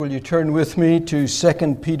Will you turn with me to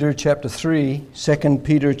 2 Peter chapter 3? 2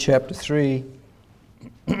 Peter chapter 3.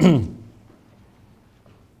 2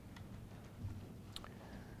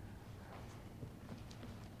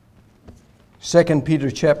 Peter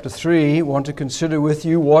chapter 3, I want to consider with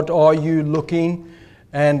you, what are you looking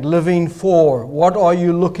and living for? What are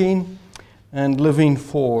you looking and living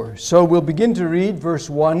for? So we'll begin to read verse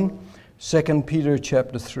 1, 2 Peter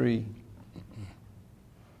chapter 3.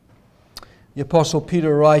 The Apostle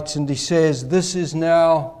Peter writes and he says, "This is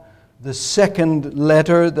now the second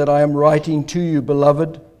letter that I am writing to you,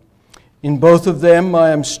 beloved. In both of them I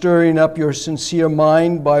am stirring up your sincere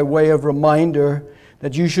mind by way of reminder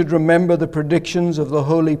that you should remember the predictions of the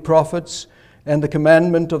holy prophets and the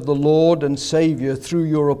commandment of the Lord and Savior through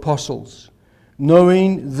your apostles,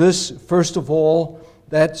 knowing this first of all,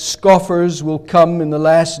 that scoffers will come in the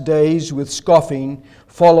last days with scoffing,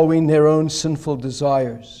 following their own sinful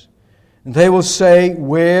desires. And they will say,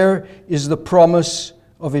 'Where is the promise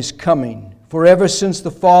of his coming?' For ever since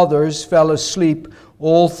the fathers fell asleep,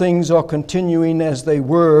 all things are continuing as they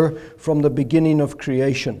were from the beginning of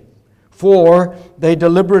creation. For they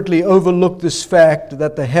deliberately overlook this fact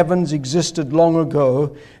that the heavens existed long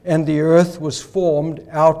ago, and the earth was formed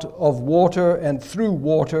out of water and through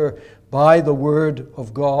water by the word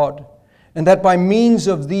of God, and that by means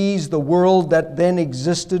of these the world that then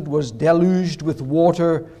existed was deluged with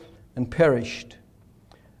water and perished.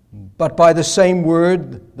 But by the same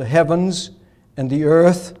word, the heavens and the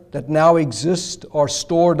earth that now exist are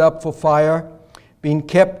stored up for fire, being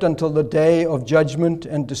kept until the day of judgment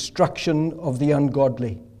and destruction of the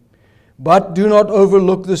ungodly. But do not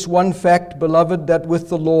overlook this one fact, beloved, that with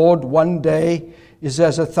the Lord 1 day is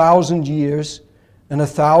as 1,000 years, and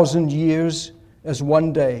 1,000 years as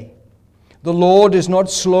 1 day. The Lord is not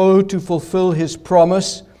slow to fulfill his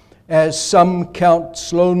promise, as some count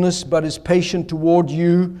slowness, but is patient toward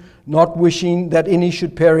you, not wishing that any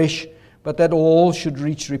should perish, but that all should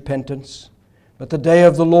reach repentance. But the day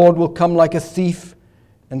of the Lord will come like a thief,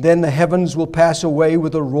 and then the heavens will pass away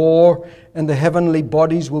with a roar, and the heavenly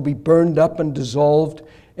bodies will be burned up and dissolved,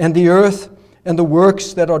 and the earth and the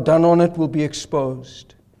works that are done on it will be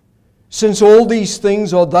exposed. Since all these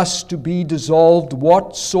things are thus to be dissolved,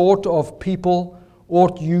 what sort of people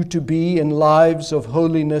ought you to be in lives of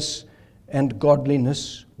holiness and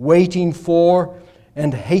godliness, waiting for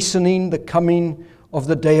and hastening the coming of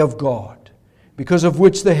the day of God, because of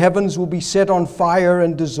which the heavens will be set on fire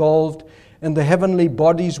and dissolved, and the heavenly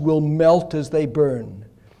bodies will melt as they burn.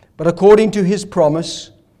 But according to his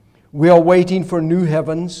promise, we are waiting for new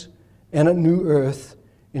heavens and a new earth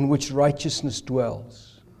in which righteousness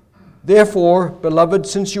dwells. Therefore, beloved,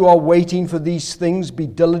 since you are waiting for these things, be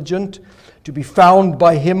diligent to be found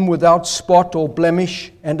by him without spot or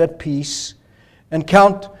blemish and at peace, and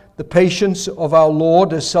count the patience of our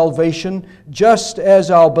Lord as salvation, just as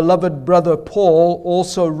our beloved brother Paul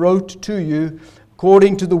also wrote to you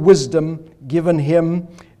according to the wisdom given him,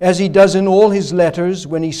 as he does in all his letters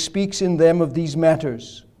when he speaks in them of these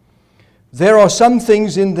matters. There are some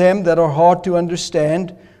things in them that are hard to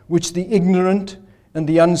understand, which the ignorant and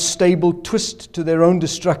the unstable twist to their own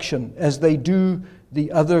destruction, as they do the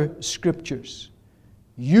other scriptures.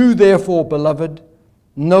 You therefore, beloved,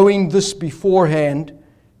 knowing this beforehand,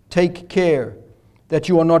 take care that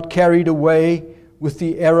you are not carried away with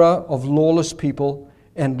the error of lawless people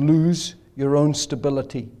and lose your own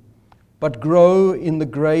stability, but grow in the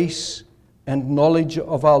grace and knowledge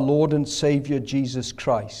of our Lord and Savior Jesus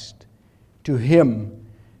Christ. To him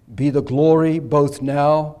be the glory both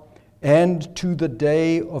now and to the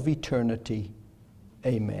day of eternity.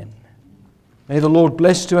 Amen." May the Lord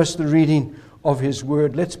bless to us the reading of his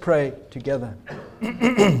word. Let's pray together.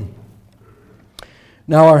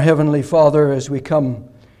 Now, our Heavenly Father, as we come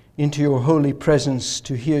into your holy presence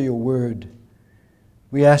to hear your word,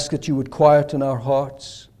 we ask that you would quieten our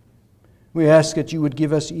hearts. We ask that you would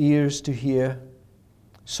give us ears to hear,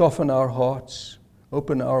 soften our hearts,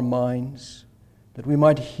 open our minds, that we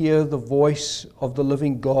might hear the voice of the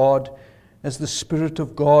living God as the Spirit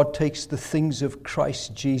of God takes the things of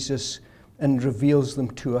Christ Jesus and reveals them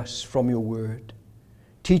to us from your word.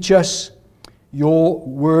 Teach us your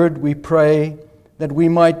word, we pray, that we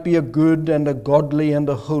might be a good and a godly and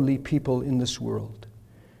a holy people in this world.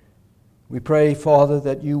 We pray, Father,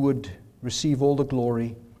 that you would receive all the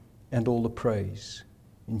glory and all the praise.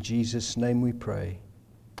 In Jesus' name we pray.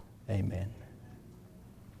 Amen.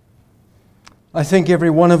 I think every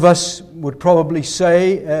one of us would probably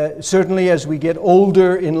say, certainly as we get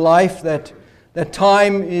older in life, that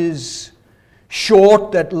time is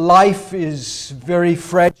short, that life is very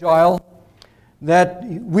fragile, that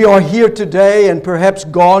we are here today and perhaps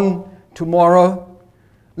gone tomorrow.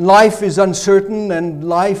 Life is uncertain, and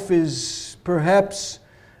life is perhaps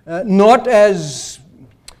not as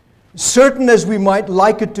certain as we might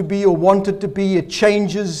like it to be or want it to be. It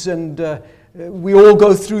changes, and we all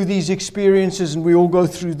go through these experiences, and we all go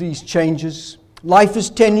through these changes. Life is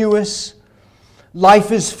tenuous.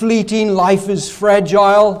 Life is fleeting. Life is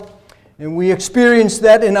fragile. And we experience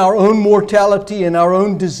that in our own mortality, in our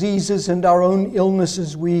own diseases, and our own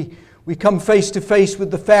illnesses. We come face to face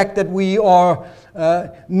with the fact that we are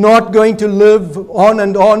not going to live on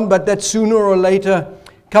and on, but that sooner or later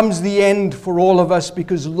comes the end for all of us,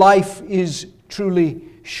 because life is truly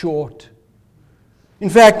short. In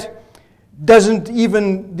fact, doesn't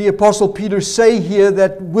even the Apostle Peter say here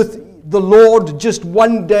that with the Lord just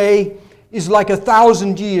one day is like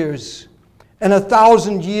 1,000 years? And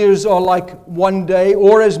 1,000 years are like one day.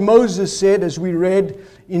 Or as Moses said, as we read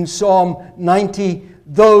in Psalm 90,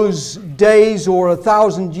 those days or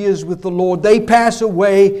 1,000 years with the Lord, they pass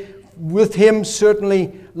away with Him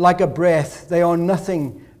certainly like a breath. They are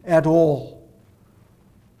nothing at all.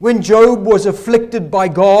 When Job was afflicted by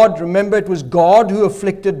God, remember it was God who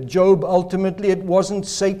afflicted Job ultimately. It wasn't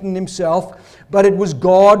Satan himself, but it was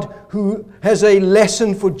God who has a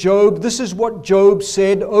lesson for Job. This is what Job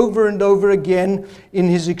said over and over again in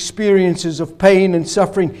his experiences of pain and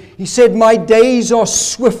suffering. He said, "My days are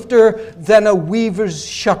swifter than a weaver's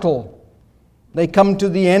shuttle. They come to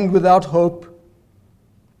the end without hope.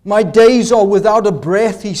 My days are without a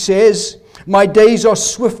breath," he says. "My days are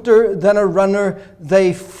swifter than a runner,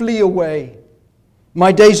 they flee away.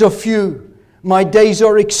 My days are few, my days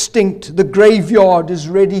are extinct, the graveyard is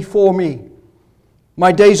ready for me.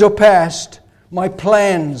 My days are past, my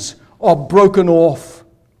plans are broken off."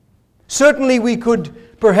 Certainly we could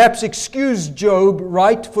perhaps excuse Job,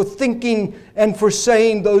 right, for thinking and for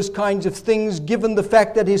saying those kinds of things, given the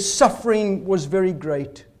fact that his suffering was very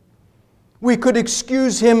great. We could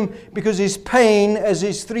excuse him because his pain, as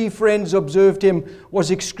his three friends observed him, was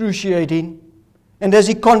excruciating. And as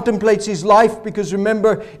he contemplates his life, because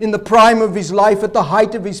remember, in the prime of his life, at the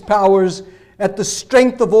height of his powers, at the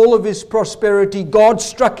strength of all of his prosperity, God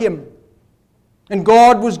struck him. And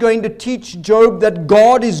God was going to teach Job that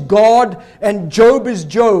God is God and Job is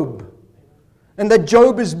Job. And that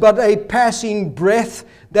Job is but a passing breath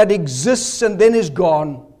that exists and then is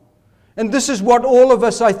gone. And this is what all of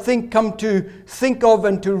us, I think, come to think of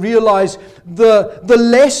and to realize. The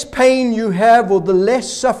less pain you have, or the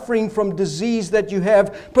less suffering from disease that you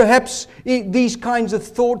have, perhaps these kinds of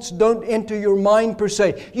thoughts don't enter your mind per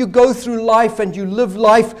se. You go through life and you live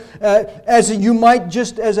life as you might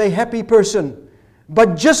just as a happy person.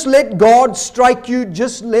 But just let God strike you,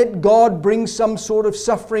 just let God bring some sort of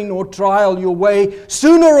suffering or trial your way.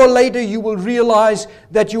 Sooner or later you will realize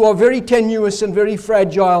that you are very tenuous and very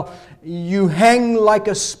fragile. You hang like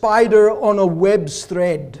a spider on a web's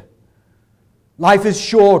thread. Life is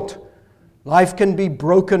short. Life can be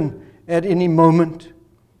broken at any moment.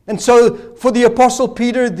 And so for the Apostle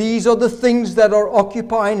Peter, these are the things that are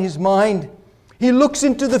occupying his mind. He looks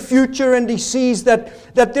into the future and he sees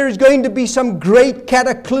that there is going to be some great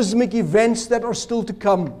cataclysmic events that are still to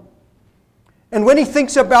come. And when he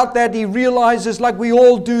thinks about that, he realizes, like we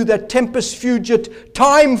all do, that tempus fugit,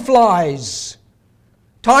 time flies.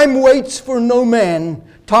 Time waits for no man.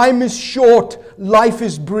 Time is short. Life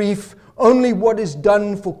is brief. Only what is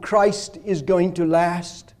done for Christ is going to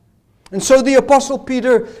last. And so the Apostle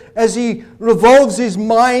Peter, as he revolves his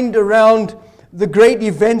mind around the great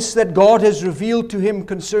events that God has revealed to him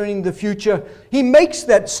concerning the future, he makes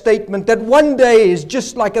that statement that one day is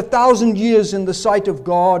just like 1,000 years in the sight of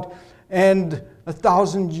God, and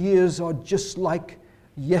 1,000 years are just like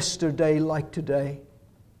yesterday, like today.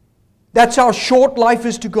 That's how short life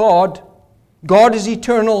is to God. God is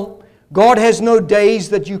eternal. God has no days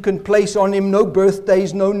that you can place on Him, no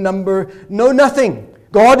birthdays, no number, no nothing.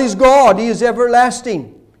 God is God. He is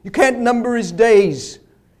everlasting. You can't number His days.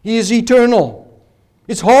 He is eternal.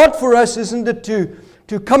 It's hard for us, isn't it,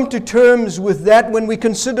 to come to terms with that when we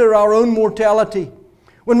consider our own mortality.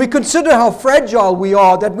 When we consider how fragile we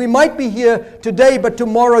are, that we might be here today, but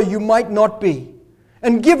tomorrow you might not be.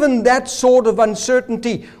 And given that sort of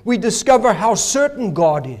uncertainty, we discover how certain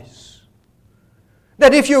God is.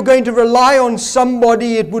 That if you're going to rely on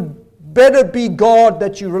somebody, it would better be God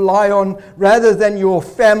that you rely on rather than your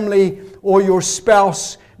family or your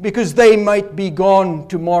spouse, because they might be gone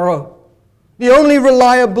tomorrow. The only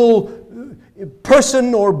reliable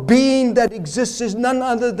person or being that exists is none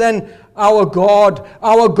other than our God.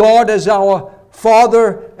 Our God as our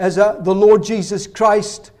Father, as the Lord Jesus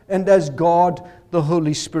Christ, and as God the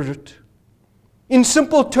Holy Spirit. In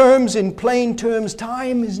simple terms, in plain terms,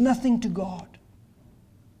 time is nothing to God.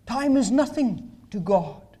 Time is nothing to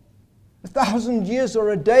God. 1,000 years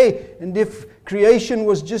or a day. And if creation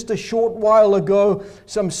was just a short while ago,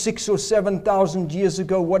 some 6,000 or 7,000 years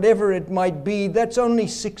ago, whatever it might be, that's only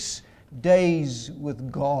 6 days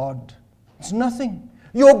with God. It's nothing.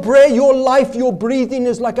 Your life, your breathing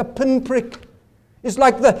is like a pinprick. It's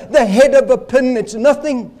like the head of a pin. It's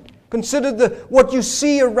nothing. Consider what you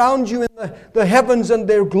see around you in the heavens and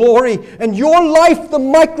their glory. And your life, the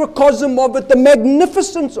microcosm of it, the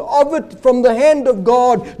magnificence of it from the hand of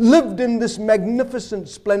God, lived in this magnificent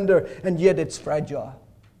splendor, and yet it's fragile.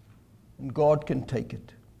 And God can take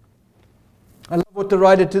it. I love what the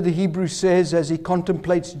writer to the Hebrews says as he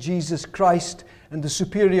contemplates Jesus Christ and the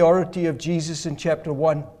superiority of Jesus in chapter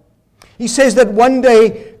 1. He says that one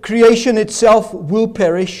day creation itself will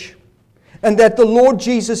perish, and that the Lord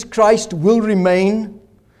Jesus Christ will remain,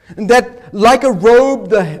 and that like a robe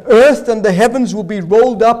the earth and the heavens will be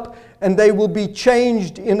rolled up and they will be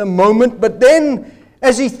changed in a moment. But then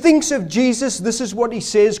as he thinks of Jesus, this is what he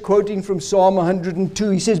says, quoting from Psalm 102.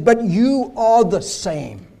 He says, "But you are the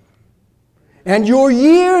same, and your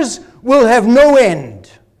years will have no end."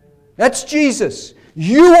 That's Jesus.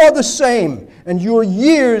 You are the same, and your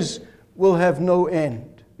years will have no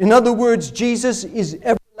end. In other words, Jesus is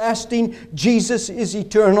everlasting. Jesus is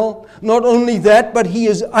eternal. Not only that, but He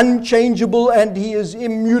is unchangeable and He is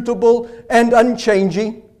immutable and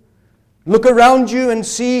unchanging. Look around you and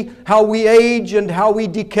see how we age and how we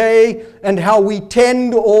decay and how we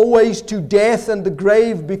tend always to death and the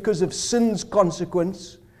grave because of sin's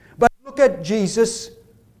consequence. But look at Jesus,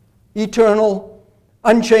 eternal,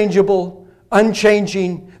 unchangeable,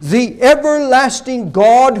 unchanging, the everlasting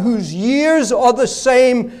God whose years are the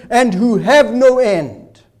same and who have no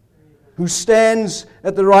end, who stands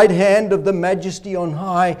at the right hand of the Majesty on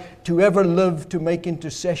high to ever live to make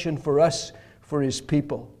intercession for us, for His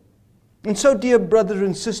people. And so, dear brother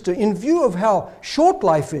and sister, in view of how short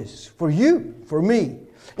life is for you, for me,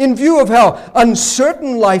 in view of how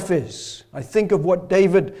uncertain life is, I think of what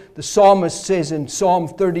David the psalmist says in Psalm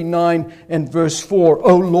 39 and verse 4,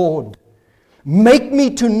 "O Lord, make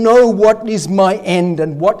me to know what is my end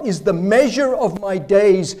and what is the measure of my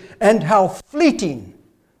days and how fleeting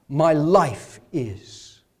my life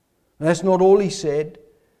is." And that's not all he said,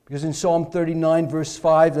 because in Psalm 39 verse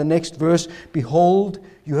 5, the next verse, "Behold,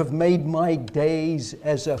 you have made my days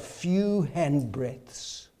as a few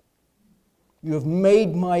handbreadths. You have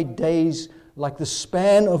made my days like the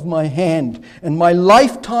span of my hand, and my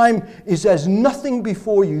lifetime is as nothing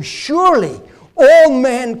before you. Surely all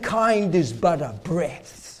mankind is but a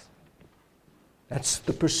breath." That's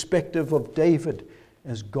the perspective of David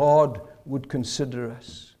as God would consider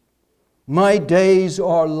us. "My days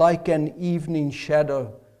are like an evening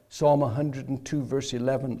shadow," Psalm 102 verse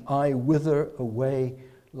 11. "I wither away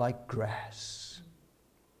like grass."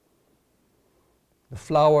 The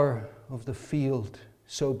flower of the field,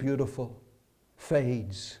 so beautiful,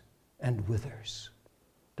 fades and withers.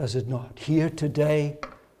 Does it not? Here today,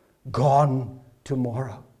 gone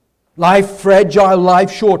tomorrow. Life fragile,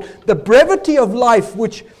 life short. The brevity of life,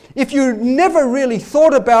 which if you never really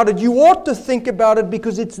thought about it, you ought to think about it,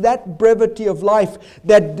 because it's that brevity of life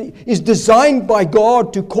that is designed by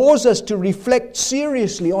God to cause us to reflect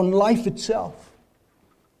seriously on life itself,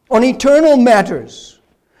 on eternal matters.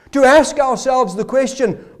 To ask ourselves the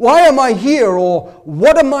question, why am I here, or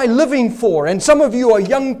what am I living for? And some of you are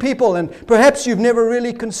young people, and perhaps you've never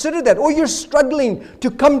really considered that, or you're struggling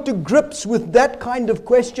to come to grips with that kind of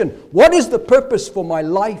question. What is the purpose for my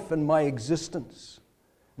life and my existence?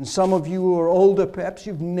 And some of you who are older, perhaps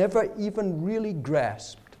you've never even really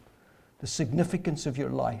grasped the significance of your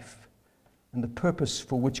life and the purpose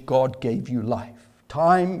for which God gave you life.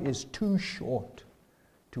 Time is too short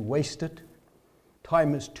to waste it.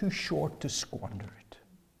 Time is too short to squander it.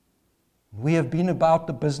 We have been about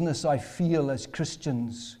the business, I feel, as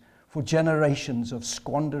Christians for generations of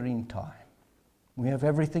squandering time. We have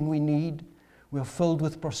everything we need. We are filled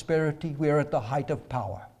with prosperity. We are at the height of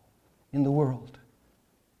power in the world.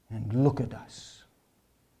 And look at us.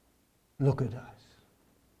 Look at us.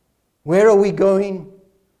 Where are we going?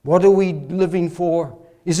 What are we living for?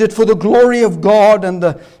 Is it for the glory of God and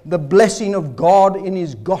the blessing of God in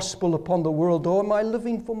His gospel upon the world? Or am I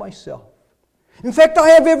living for myself? In fact, I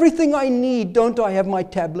have everything I need, don't I? I have my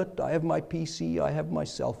tablet, I have my PC, I have my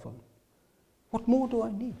cell phone. What more do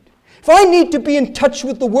I need? If I need to be in touch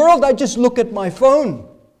with the world, I just look at my phone.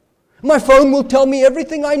 My phone will tell me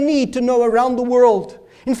everything I need to know around the world.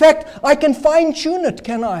 In fact, I can fine-tune it,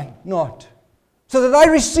 can I not? So that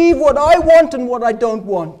I receive what I want and what I don't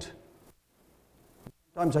want.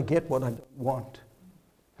 Sometimes I get what I don't want.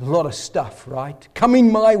 A lot of stuff, right?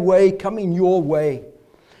 Coming my way, coming your way.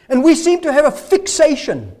 And we seem to have a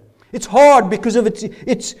fixation It's hard because of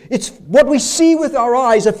it's what we see with our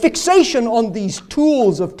eyes, a fixation on these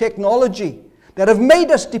tools of technology that have made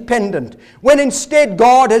us dependent, when instead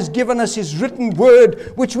God has given us His written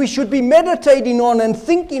word, which we should be meditating on and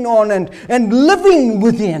thinking on and living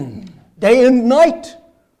within day and night.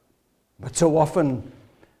 But so often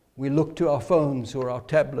we look to our phones or our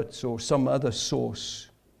tablets or some other source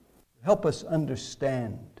to help us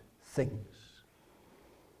understand things.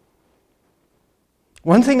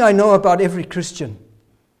 One thing I know about every Christian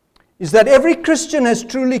is that every Christian has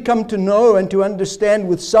truly come to know and to understand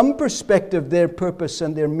with some perspective their purpose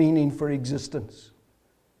and their meaning for existence.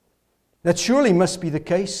 That surely must be the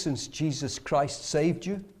case since Jesus Christ saved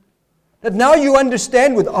you. That now you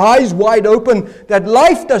understand with eyes wide open that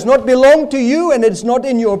life does not belong to you and it's not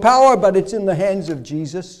in your power, but it's in the hands of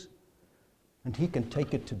Jesus. And He can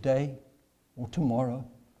take it today or tomorrow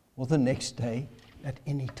or the next day at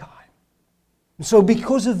any time. And so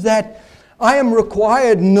because of that, I am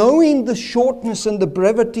required, knowing the shortness and the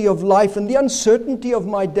brevity of life and the uncertainty of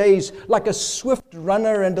my days, like a swift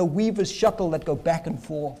runner and a weaver's shuttle that go back and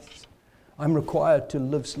forth, I'm required to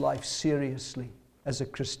live life seriously as a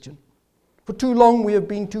Christian. For too long we have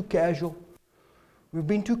been too casual. We've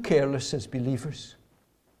been too careless as believers.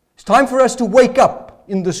 It's time for us to wake up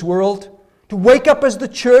in this world, to wake up as the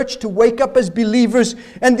church, to wake up as believers.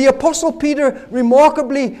 And the Apostle Peter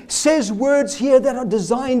remarkably says words here that are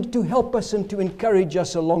designed to help us and to encourage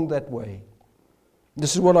us along that way.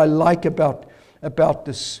 This is what I like about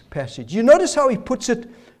this passage. You notice how he puts it,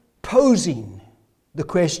 posing the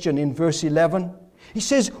question in verse 11. He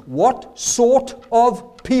says, what sort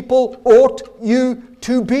of people ought you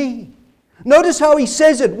to be? Notice how he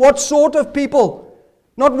says it, what sort of people?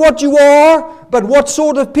 Not what you are, but what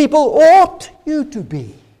sort of people ought you to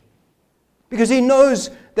be. Because he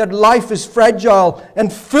knows that life is fragile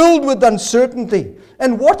and filled with uncertainty.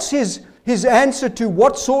 And what's his answer to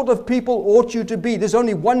what sort of people ought you to be? There's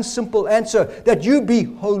only one simple answer, that you be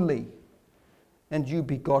holy and you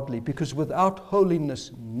be godly. Because without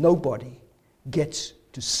holiness, nobody gets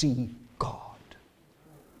to see God.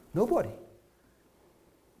 Nobody.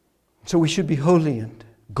 So we should be holy and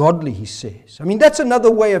godly, he says. I mean, that's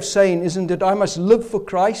another way of saying, isn't it? I must live for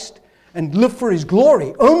Christ and live for His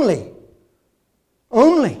glory only.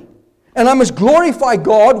 Only. And I must glorify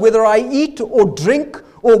God whether I eat or drink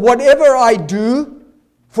or whatever I do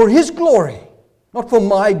for His glory. Not for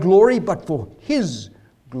my glory, but for His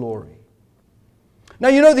glory. Now,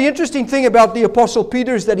 you know, the interesting thing about the Apostle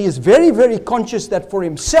Peter is that he is very, very conscious that for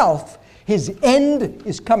himself, his end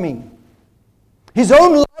is coming. His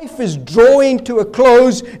own life is drawing to a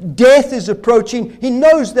close. Death is approaching. He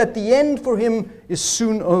knows that the end for him is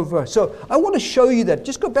soon over. So I want to show you that.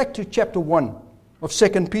 Just go back to chapter 1 of 2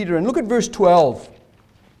 Peter and look at verse 12.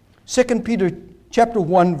 2 Peter chapter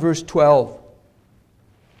 1, verse 12.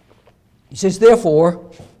 He says, therefore,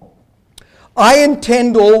 I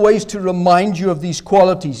intend always to remind you of these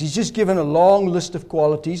qualities. He's just given a long list of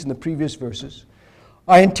qualities in the previous verses.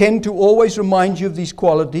 I intend to always remind you of these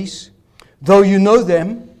qualities, though you know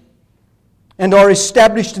them and are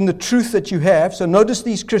established in the truth that you have. So notice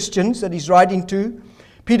these Christians that he's writing to.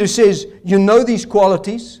 Peter says, you know these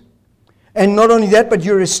qualities. And not only that, but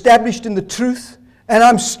you're established in the truth. And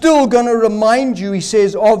I'm still going to remind you, he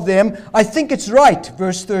says, of them. I think it's right,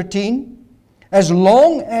 verse 13. As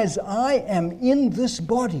long as I am in this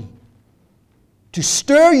body, to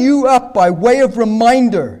stir you up by way of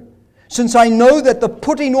reminder, since I know that the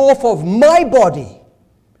putting off of my body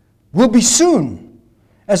will be soon,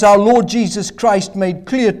 as our Lord Jesus Christ made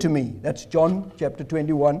clear to me. That's John chapter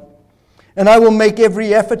 21. And I will make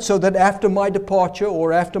every effort so that after my departure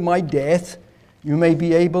or after my death, you may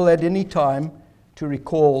be able at any time to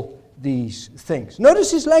recall these things.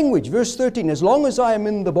 Notice his language, verse 13, as long as I am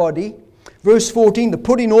in the body. Verse 14, the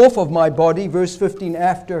putting off of my body. Verse 15,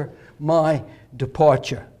 after my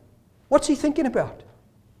departure. What's he thinking about?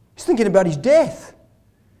 He's thinking about his death.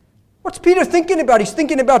 What's Peter thinking about? He's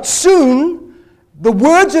thinking about soon the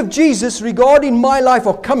words of Jesus regarding my life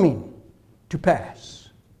are coming to pass.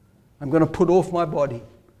 I'm going to put off my body.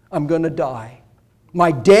 I'm going to die.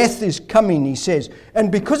 My death is coming, he says.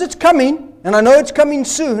 And because it's coming, and I know it's coming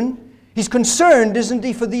soon, he's concerned, isn't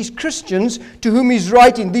he, for these Christians to whom he's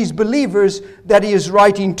writing, these believers that he is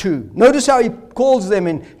writing to. Notice how he calls them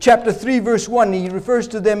in chapter 3, verse 1. He refers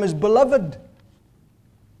to them as beloved.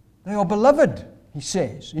 They are beloved, he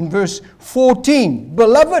says. In verse 14,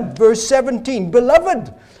 beloved. Verse 17,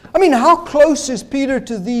 beloved. I mean, how close is Peter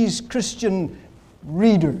to these Christian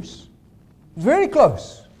readers? Very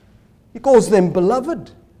close. He calls them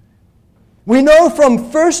beloved. We know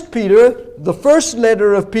from 1 Peter, the first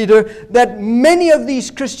letter of Peter, that many of these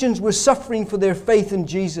Christians were suffering for their faith in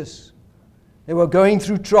Jesus. They were going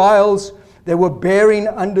through trials. They were bearing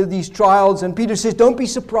under these trials. And Peter says, don't be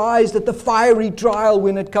surprised at the fiery trial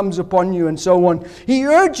when it comes upon you, and so on. He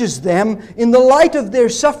urges them in the light of their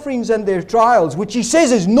sufferings and their trials, which he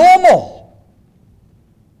says is normal.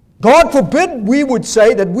 God forbid we would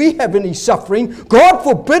say that we have any suffering. God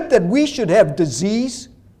forbid that we should have disease.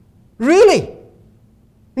 Really.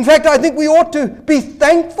 In fact, I think we ought to be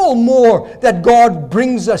thankful more that God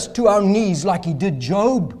brings us to our knees like He did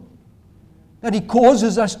Job. That He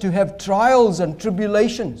causes us to have trials and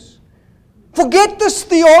tribulations. Forget this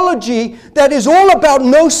theology that is all about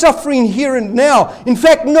no suffering here and now. In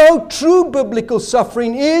fact, no true biblical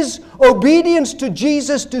suffering is obedience to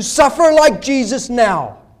Jesus, to suffer like Jesus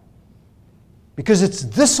now. Because it's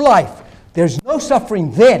this life. There's no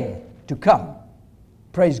suffering then to come.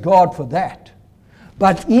 Praise God for that.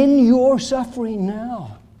 But in your suffering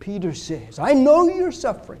now, Peter says, I know you're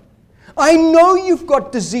suffering. I know you've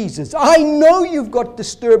got diseases. I know you've got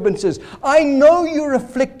disturbances. I know you're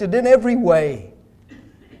afflicted in every way.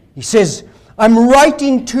 He says, I'm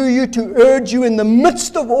writing to you to urge you in the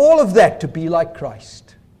midst of all of that to be like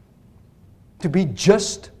Christ. To be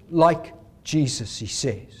just like Jesus, he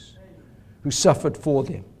says, who suffered for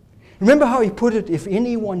them. Remember how he put it, if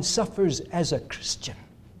anyone suffers as a Christian.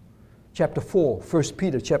 Chapter 4, 1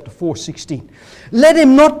 Peter chapter 4, 16. Let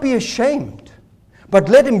him not be ashamed, but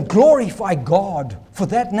let him glorify God for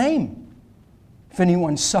that name, if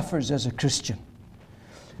anyone suffers as a Christian.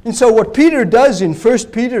 And so what Peter does in 1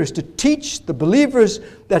 Peter is to teach the believers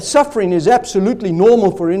that suffering is absolutely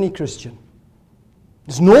normal for any Christian.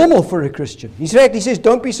 It's normal for a Christian. In fact, he says,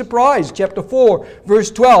 don't be surprised, chapter 4, verse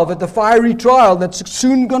 12, at the fiery trial that's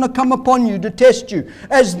soon going to come upon you to test you,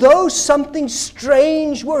 as though something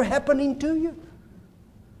strange were happening to you.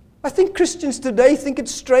 I think Christians today think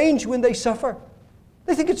it's strange when they suffer.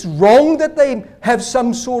 They think it's wrong that they have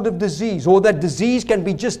some sort of disease, or that disease can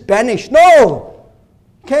be just banished. No!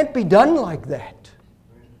 It can't be done like that.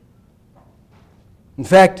 In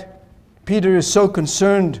fact, Peter is so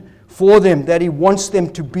concerned for them that he wants them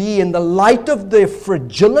to be in the light of their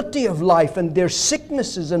fragility of life and their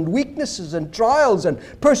sicknesses and weaknesses and trials and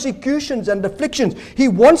persecutions and afflictions. He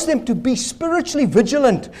wants them to be spiritually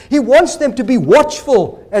vigilant. He wants them to be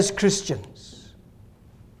watchful as Christians.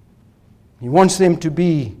 He wants them to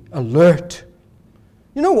be alert.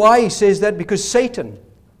 You know why he says that? Because Satan,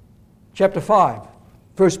 chapter 5,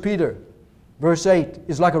 1 Peter, verse 8,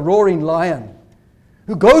 is like a roaring lion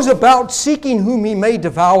who goes about seeking whom he may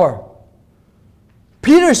devour.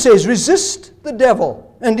 Peter says, resist the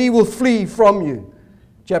devil and he will flee from you.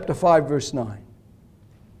 Chapter 5, verse 9.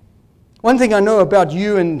 One thing I know about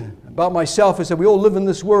you and about myself is that we all live in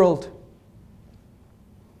this world.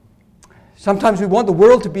 Sometimes we want the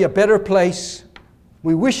world to be a better place.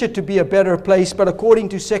 We wish it to be a better place, but according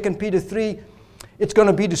to 2 Peter 3, it's going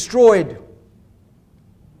to be destroyed.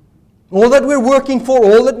 All that we're working for,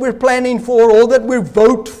 all that we're planning for, all that we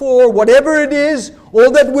vote for, whatever it is,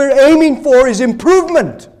 all that we're aiming for is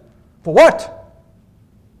improvement. For what?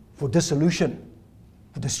 For dissolution,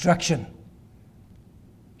 for destruction.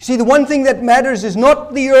 You see, the one thing that matters is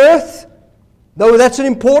not the earth, though that's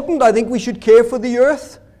important. I think we should care for the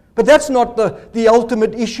earth. But that's not the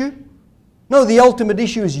ultimate issue. No, the ultimate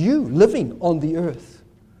issue is you living on the earth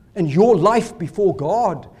and your life before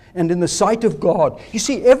God and in the sight of God. You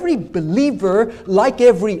see, every believer, like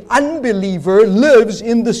every unbeliever, lives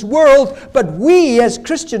in this world, but we as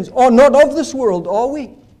Christians are not of this world, are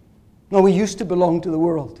we? No, we used to belong to the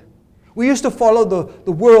world. We used to follow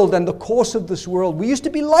the world and the course of this world. We used to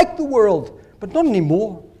be like the world, but not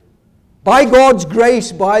anymore. By God's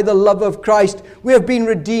grace, by the love of Christ, we have been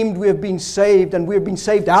redeemed, we have been saved, and we have been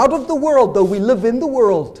saved out of the world, though we live in the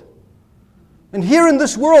world. And here in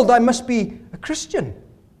this world, I must be a Christian.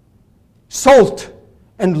 Salt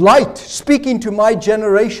and light, speaking to my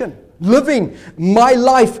generation, living my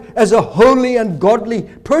life as a holy and godly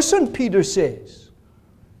person, Peter says.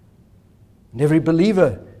 And every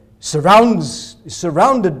believer is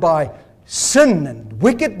surrounded by sin and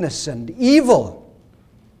wickedness and evil.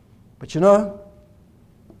 But you know,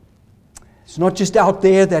 it's not just out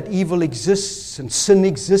there that evil exists and sin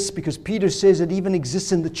exists, because Peter says it even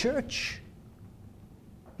exists in the church.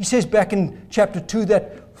 He says back in chapter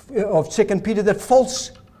 2 of 2 Peter that false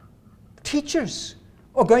teachers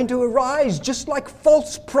are going to arise, just like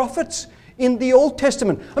false prophets in the Old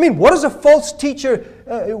Testament. I mean, what is a false teacher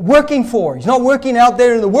working for? He's not working out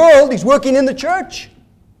there in the world, he's working in the church.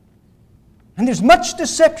 And there's much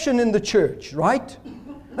deception in the church, right?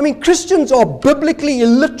 I mean, Christians are biblically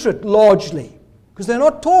illiterate largely because they're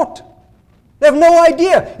not taught. They have no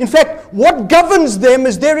idea. In fact, what governs them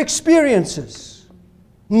is their experiences,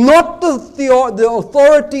 not the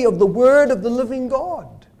authority of the Word of the living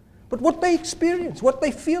God, but what they experience, what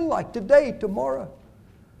they feel like today, tomorrow.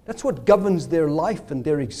 That's what governs their life and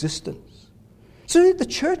their existence. So the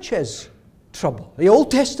church has trouble. The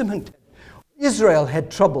Old Testament, Israel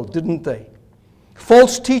had trouble, didn't they?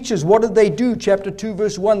 False teachers, what did they do? Chapter 2,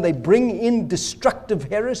 verse 1, they bring in destructive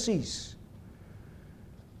heresies.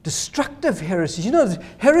 Destructive heresies. You know,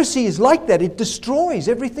 heresy is like that. It destroys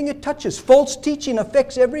everything it touches. False teaching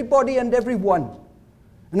affects everybody and everyone.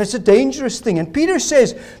 And it's a dangerous thing. And Peter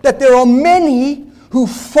says that there are many who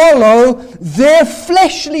follow their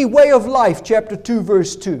fleshly way of life, chapter 2,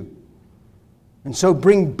 verse 2. And so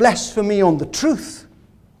bring blasphemy on the truth,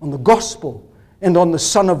 on the gospel, and on the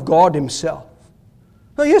Son of God himself.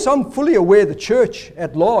 Now, yes, I'm fully aware the church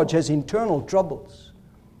at large has internal troubles.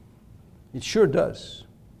 It sure does.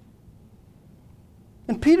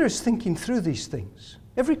 And Peter's thinking through these things.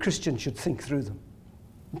 Every Christian should think through them.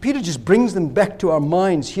 And Peter just brings them back to our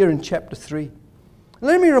minds here in chapter 3.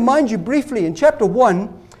 Let me remind you briefly, in chapter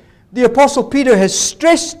 1, the Apostle Peter has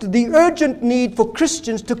stressed the urgent need for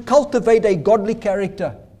Christians to cultivate a godly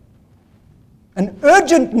character. An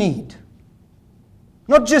urgent need.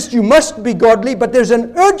 Not just you must be godly, but there's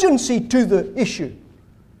an urgency to the issue.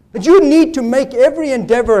 That you need to make every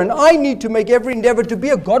endeavor, and I need to make every endeavor to be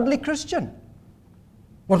a godly Christian.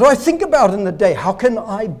 What do I think about in the day? How can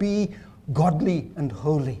I be godly and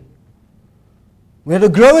holy? We are to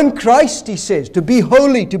grow in Christ, he says, to be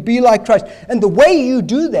holy, to be like Christ. And the way you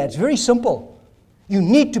do that is very simple. You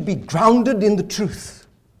need to be grounded in the truth.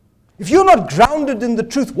 If you're not grounded in the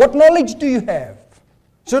truth, what knowledge do you have?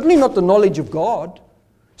 Certainly not the knowledge of God.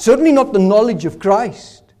 Certainly not the knowledge of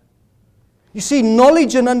Christ. You see,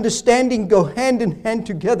 knowledge and understanding go hand in hand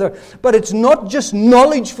together, but it's not just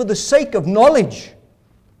knowledge for the sake of knowledge.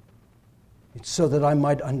 It's so that I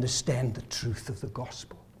might understand the truth of the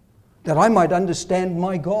gospel. That I might understand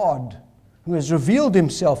my God, who has revealed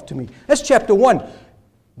himself to me. That's chapter 1.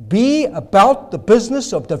 Be about the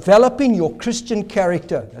business of developing your Christian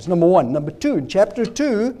character. That's number 1. Number 2, in chapter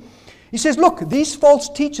 2, he says, look, these false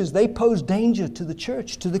teachers, they pose danger to the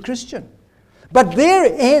church, to the Christian. But their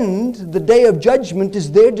end, the day of judgment,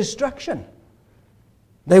 is their destruction.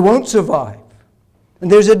 They won't survive.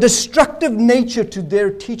 And there's a destructive nature to their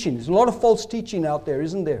teaching. There's a lot of false teaching out there,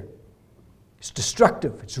 isn't there? It's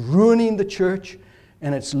destructive. It's ruining the church,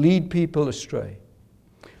 and it's lead people astray.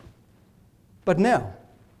 But now,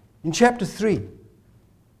 in chapter 3,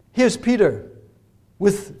 here's Peter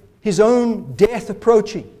with his own death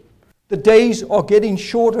approaching. The days are getting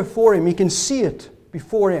shorter for him. He can see it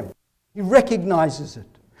before him. He recognizes it.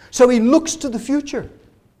 So he looks to the future.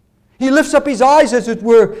 He lifts up his eyes, as it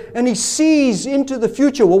were, and he sees into the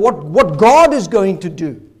future, well, what God is going to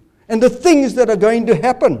do and the things that are going to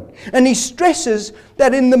happen. And he stresses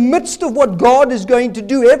that in the midst of what God is going to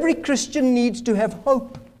do, every Christian needs to have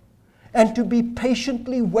hope and to be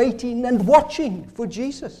patiently waiting and watching for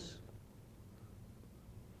Jesus.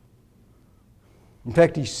 In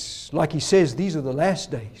fact, like he says, these are the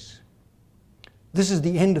last days. This is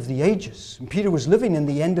the end of the ages. And Peter was living in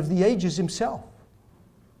the end of the ages himself.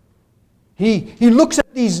 He looks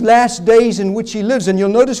at these last days in which he lives, and you'll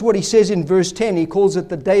notice what he says in verse 10. He calls it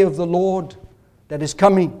the day of the Lord that is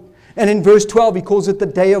coming. And in verse 12, he calls it the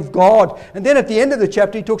day of God. And then at the end of the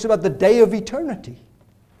chapter, he talks about the day of eternity.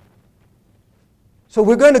 So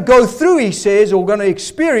we're going to go through, he says, or we're going to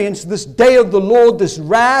experience this day of the Lord, this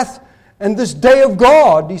wrath, and this day of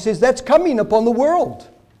God. He says that's coming upon the world.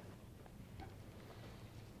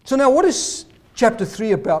 So now what is chapter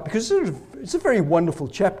 3 about? Because it's a very wonderful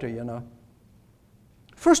chapter, you know.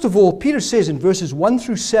 First of all, Peter says in verses 1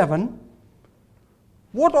 through 7,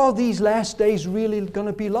 what are these last days really going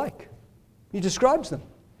to be like? He describes them.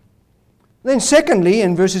 Then secondly,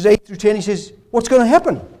 in verses 8 through 10, he says, what's going to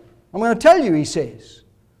happen? I'm going to tell you, he says.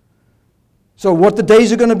 So what the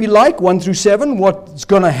days are going to be like, 1 through 7, what's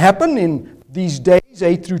going to happen in these days,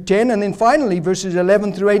 8 through 10, and then finally, verses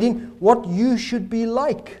 11 through 18, what you should be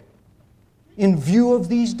like in view of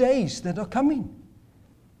these days that are coming.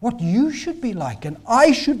 What you should be like and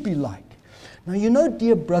I should be like. Now, you know,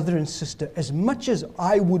 dear brother and sister, as much as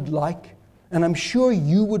I would like, and I'm sure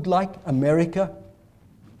you would like America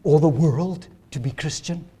or the world to be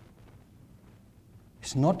Christian,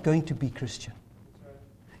 it's not going to be Christian.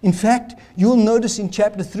 In fact, you'll notice in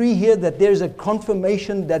chapter 3 here that there's a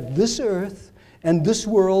confirmation that this earth and this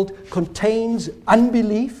world contains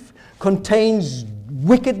unbelief, contains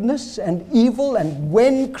wickedness and evil, and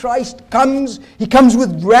when Christ comes, He comes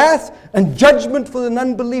with wrath and judgment for an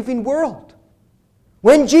unbelieving world.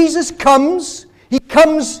 When Jesus comes, He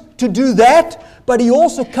comes to do that, but He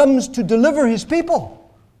also comes to deliver His people.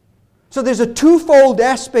 So there's a twofold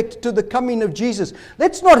aspect to the coming of Jesus.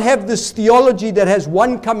 Let's not have this theology that has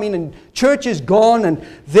one coming and church is gone and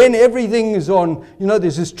then everything is on,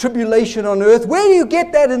 there's this tribulation on earth. Where do you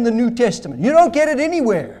get that in the New Testament? You don't get it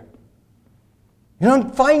anywhere. You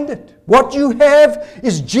don't find it. What you have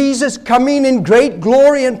is Jesus coming in great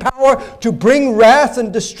glory and power to bring wrath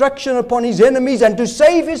and destruction upon His enemies and to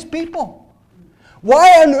save His people.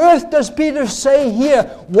 Why on earth does Peter say here,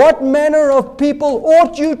 what manner of people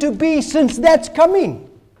ought you to be, since that's coming?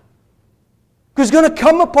 Because it's going to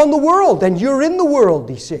come upon the world, and you're in the world,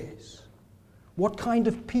 he says. What kind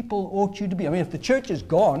of people ought you to be? I mean, if the church is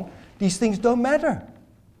gone, these things don't matter.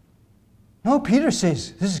 No, Peter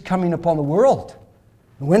says, this is coming upon the world.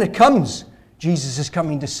 And when it comes, Jesus is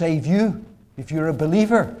coming to save you, if you're a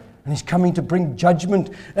believer. And He's coming to bring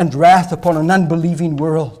judgment and wrath upon an unbelieving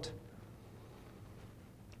world.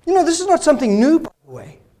 This is not something new, by the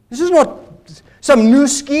way. This is not some new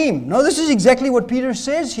scheme. No, this is exactly what Peter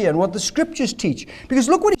says here and what the Scriptures teach. Because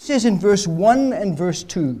look what he says in verse 1 and verse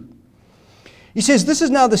 2. He says, this is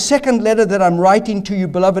now the second letter that I'm writing to you,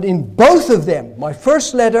 beloved. In both of them, my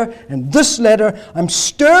first letter and this letter, I'm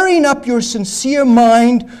stirring up your sincere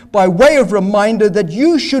mind by way of reminder that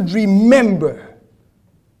you should remember.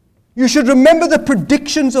 You should remember the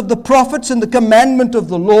predictions of the prophets and the commandment of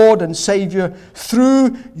the Lord and Savior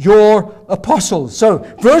through your apostles. So,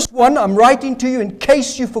 verse 1, I'm writing to you in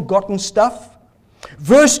case you've forgotten stuff.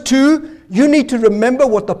 Verse 2, you need to remember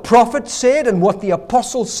what the prophet said and what the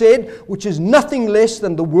apostle said, which is nothing less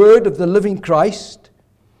than the word of the living Christ.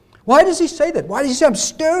 Why does he say that? Why does he say, I'm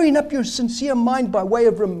stirring up your sincere mind by way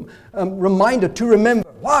of reminder to remember?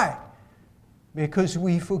 Why? Because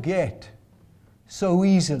we forget so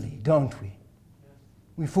easily, don't we?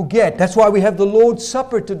 We forget. That's why we have the Lord's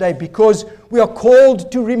Supper today, because we are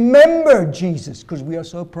called to remember Jesus, because we are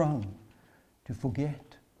so prone to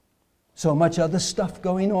forget. So much other stuff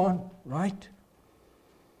going on, right?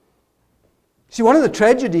 See, one of the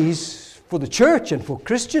tragedies for the church and for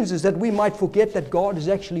Christians is that we might forget that God is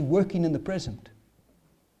actually working in the present,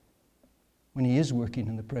 when He is working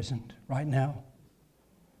in the present right now.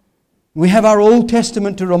 We have our Old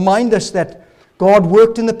Testament to remind us that God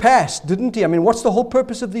worked in the past, didn't He? I mean, what's the whole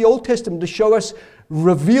purpose of the Old Testament? To show us,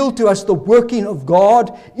 reveal to us the working of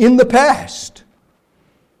God in the past.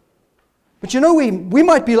 But we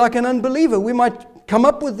might be like an unbeliever. We might come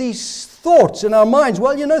up with these thoughts in our minds.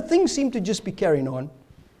 Well, things seem to just be carrying on.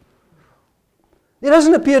 There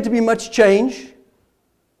doesn't appear to be much change.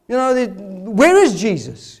 Where is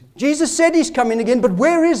Jesus? Jesus said He's coming again, but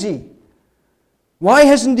where is He? Why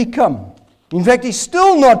hasn't He come? In fact, He's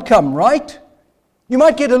still not come, right? You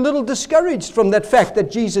might get a little discouraged from that fact that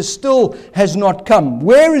Jesus still has not come.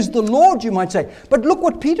 Where is the Lord, you might say. But look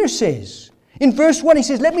what Peter says. In verse 1, he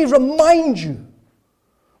says, let me remind you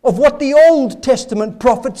of what the Old Testament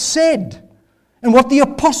prophets said and what the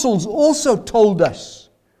apostles also told us.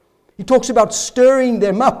 He talks about stirring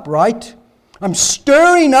them up, right? I'm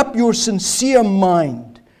stirring up your sincere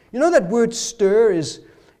mind. That word stir is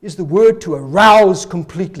the word to arouse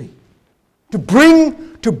completely. To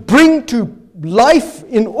bring to life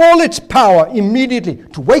in all its power immediately.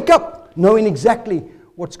 To wake up knowing exactly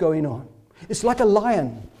what's going on. It's like a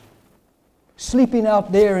lion sleeping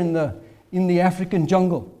out there in the African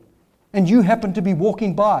jungle. And you happen to be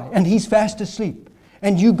walking by and he's fast asleep.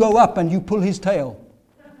 And you go up and you pull his tail.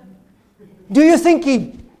 Do you think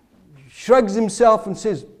he shrugs himself and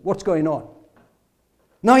says, what's going on?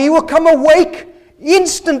 No, he will come awake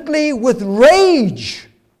instantly with rage.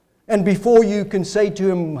 And before you can say to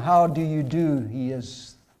him, how do you do? He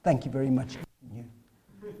is, thank you very much.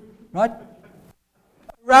 Right?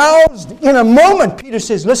 Aroused in a moment, Peter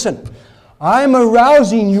says, listen, I'm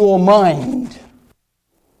arousing your mind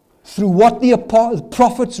through what the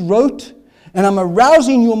prophets wrote, and I'm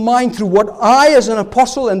arousing your mind through what I as an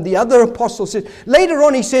apostle and the other apostles said. Later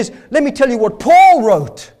on he says, let me tell you what Paul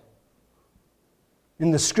wrote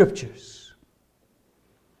in the Scriptures.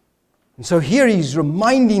 And so here he's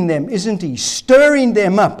reminding them, isn't he? Stirring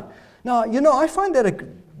them up. Now, I find that a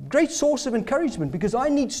great source of encouragement because I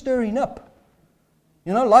need stirring up.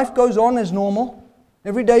 Life goes on as normal.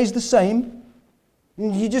 Every day is the same.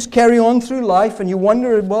 And you just carry on through life and you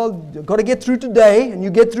wonder, well, I've got to get through today. And you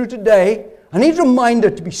get through today. I need a reminder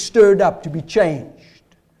to be stirred up, to be changed.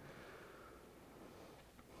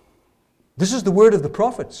 This is the word of the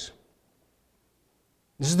prophets.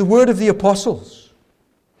 This is the word of the apostles.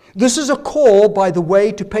 This is a call, by the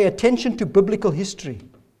way, to pay attention to biblical history.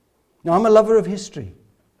 Now, I'm a lover of history,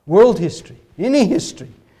 world history, any history.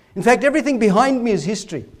 In fact, everything behind me is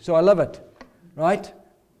history, so I love it, right?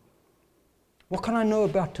 What can I know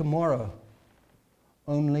about tomorrow?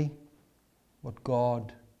 Only what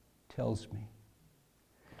God tells me.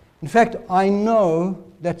 In fact, I know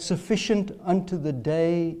that sufficient unto the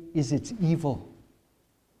day is its evil.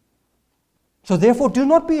 So therefore, do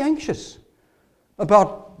not be anxious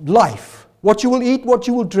about life, what you will eat, what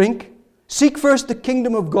you will drink. Seek first the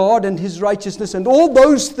kingdom of God and His righteousness, and all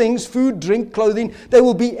those things, food, drink, clothing, they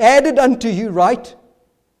will be added unto you, right?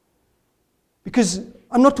 Because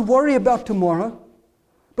I'm not to worry about tomorrow.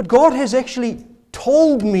 But God has actually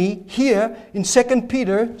told me here in 2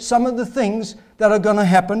 Peter some of the things that are going to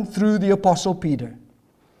happen through the Apostle Peter.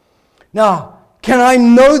 Now, can I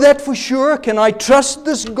know that for sure? Can I trust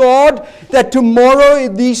this God that tomorrow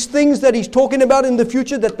these things that He's talking about in the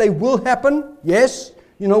future, that they will happen? Yes.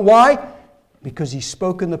 You know why? Because He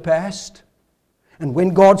spoke in the past. And when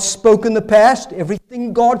God spoke in the past,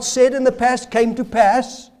 everything God said in the past came to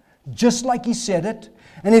pass, just like He said it.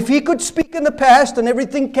 And if He could speak in the past and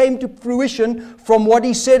everything came to fruition from what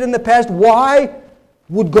He said in the past, why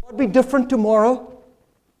would God be different tomorrow?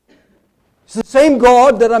 It's the same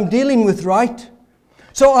God that I'm dealing with, right?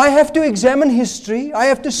 So I have to examine history. I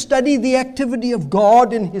have to study the activity of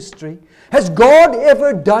God in history. Has God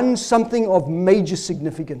ever done something of major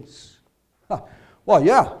significance? Well,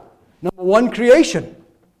 yeah. Number one, creation.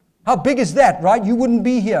 How big is that, right? You wouldn't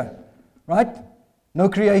be here, right? No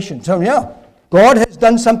creation. So yeah, God has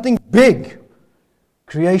done something big.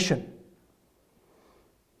 Creation.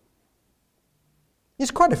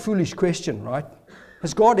 It's quite a foolish question, right?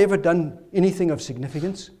 Has God ever done anything of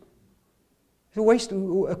significance? It's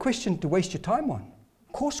a question to waste your time on.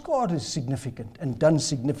 Of course God is significant and done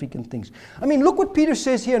significant things. I mean, look what Peter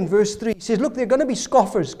says here in verse 3. He says, look, there are going to be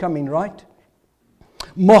scoffers coming, right?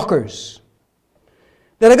 Mockers.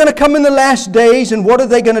 That are going to come in the last days, and what are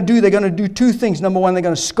they going to do? They're going to do two things. Number one, they're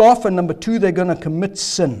going to scoff, and number two, they're going to commit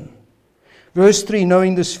sin. Verse 3,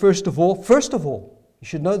 knowing this first of all, you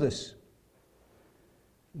should know this,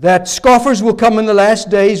 that scoffers will come in the last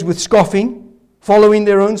days with scoffing, following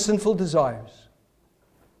their own sinful desires.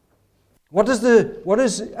 What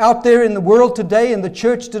is out there in the world today, in the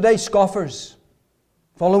church today? Scoffers,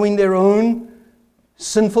 following their own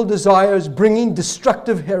sinful desires, bringing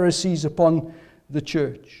destructive heresies upon the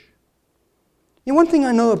church. And one thing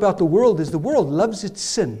I know about the world is the world loves its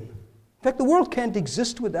sin. In fact, the world can't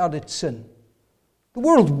exist without its sin. The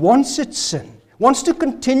world wants its sin, wants to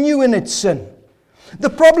continue in its sin. The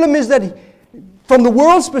problem is that from the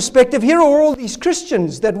world's perspective, here are all these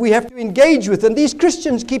Christians that we have to engage with, and these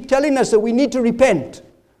Christians keep telling us that we need to repent.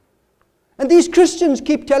 And these Christians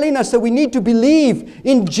keep telling us that we need to believe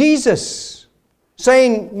in Jesus,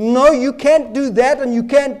 saying, no, you can't do that and you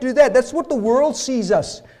can't do that. That's what the world sees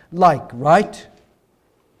us like, right?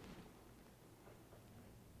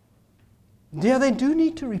 Yeah, they do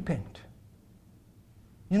need to repent.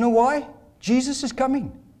 You know why? Jesus is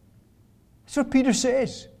coming. That's what Peter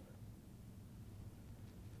says.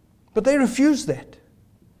 But they refuse that.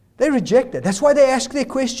 They reject that. That's why they ask their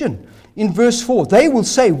question in verse 4. They will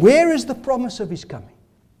say, where is the promise of His coming?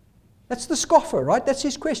 That's the scoffer, right? That's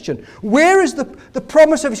his question. Where is the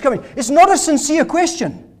promise of His coming? It's not a sincere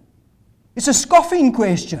question. It's a scoffing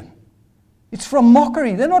question. It's from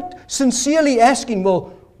mockery. They're not sincerely asking,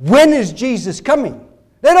 well, when is Jesus coming?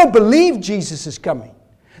 They don't believe Jesus is coming.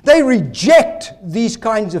 They reject these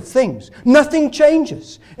kinds of things. Nothing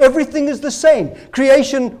changes. Everything is the same.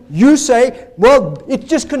 Creation, you say, well, it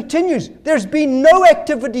just continues. There's been no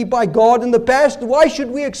activity by God in the past. Why should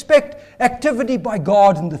we expect activity by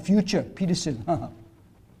God in the future? Peter said,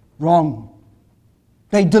 wrong.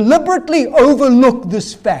 They deliberately overlook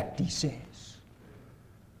this fact, he says.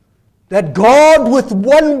 That God with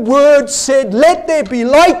one word said, let there be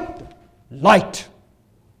light, light.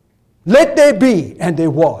 Let there be, and there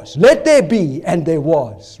was. Let there be, and there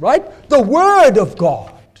was. Right? The Word of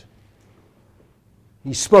God.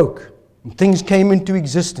 He spoke, and things came into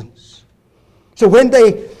existence. So when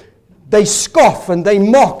they scoff and they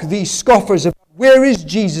mock these scoffers about where is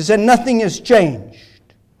Jesus, and nothing has changed,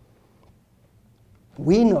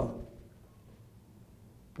 we know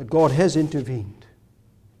that God has intervened.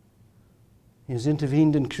 He has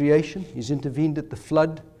intervened in creation. He's intervened at the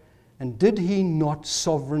flood. And did He not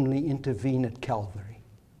sovereignly intervene at Calvary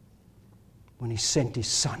when He sent His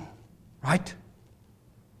Son? Right?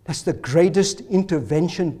 That's the greatest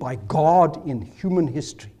intervention by God in human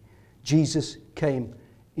history. Jesus came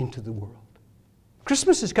into the world.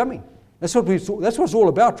 Christmas is coming. That's what it's all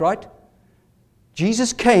about, right?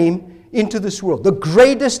 Jesus came into this world. The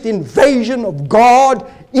greatest invasion of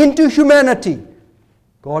God into humanity.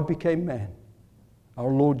 God became man.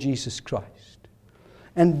 Our Lord Jesus Christ.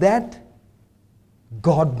 And that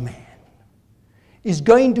God-man is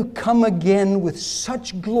going to come again with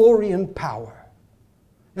such glory and power.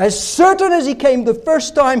 As certain as He came the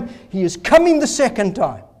first time, He is coming the second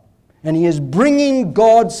time. And He is bringing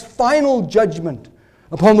God's final judgment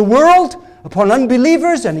upon the world, upon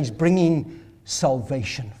unbelievers, and He's bringing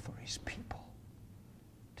salvation for His people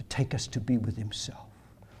to take us to be with Himself.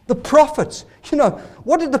 The prophets,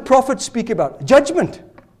 what did the prophets speak about? Judgment.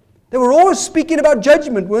 They were always speaking about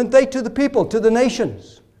judgment, weren't they, to the people, to the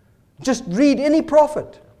nations? Just read any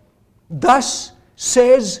prophet. Thus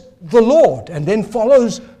says the Lord, and then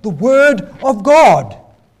follows the word of God.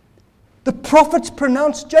 The prophets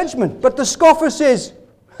pronounce judgment, but the scoffer says,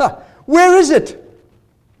 where is it?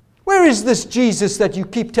 Where is this Jesus that you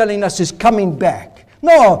keep telling us is coming back?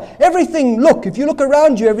 No, everything, if you look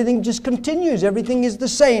around you, everything just continues. Everything is the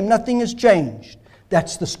same. Nothing has changed.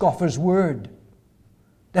 That's the scoffer's word.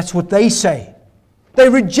 That's what they say. They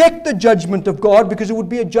reject the judgment of God because it would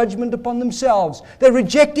be a judgment upon themselves. They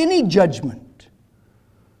reject any judgment.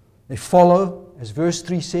 They follow, as verse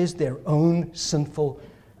 3 says, their own sinful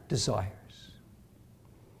desires.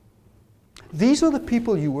 These are the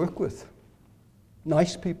people you work with.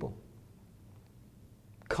 Nice people.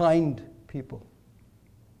 Kind people.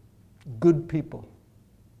 Good people.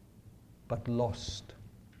 But lost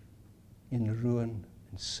in ruin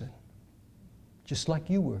and sin. Just like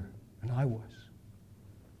you were and I was.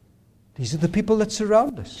 These are the people that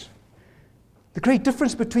surround us. The great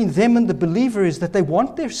difference between them and the believer is that they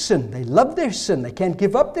want their sin. They love their sin. They can't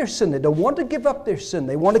give up their sin. They don't want to give up their sin.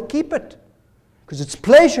 They want to keep it because it's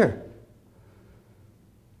pleasure.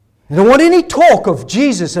 They don't want any talk of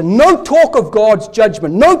Jesus and no talk of God's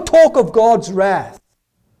judgment, no talk of God's wrath.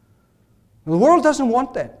 The world doesn't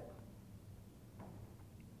want that.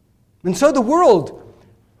 And so the world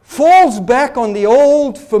falls back on the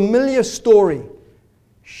old familiar story.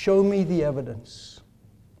 Show me the evidence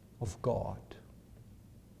of God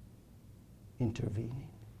intervening.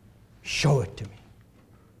 Show it to me.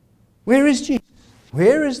 Where is Jesus?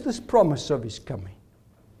 Where is this promise of His coming?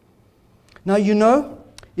 Now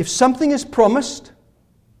if something is promised,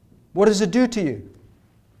 what does it do to you?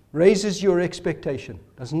 Raises your expectation,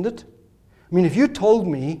 doesn't it? I mean, if you told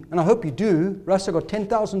me, and I hope you do, Russ, I got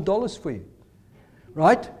 $10,000 for you,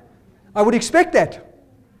 right? I would expect that.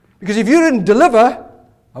 Because if you didn't deliver,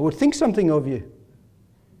 I would think something of you.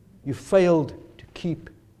 You failed to keep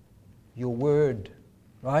your word,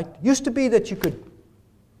 right? Used to be that you could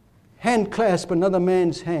hand clasp another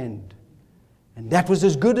man's hand. And that was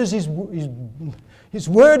as good as his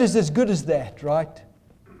word is as good as that, right?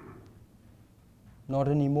 Not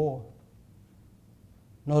anymore.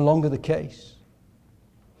 No longer the case.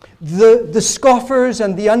 The scoffers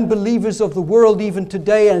and the unbelievers of the world even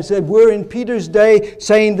today, and said we're in Peter's day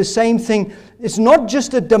saying the same thing. It's not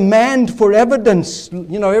just a demand for evidence.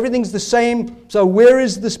 Everything's the same. So where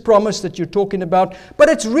is this promise that you're talking about? But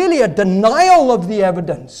it's really a denial of the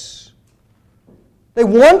evidence. They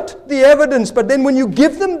want the evidence, but then when you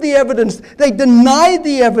give them the evidence, they deny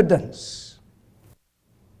the evidence.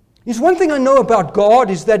 There's one thing I know about God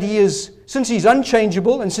is that since He's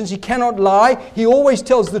unchangeable and since He cannot lie, He always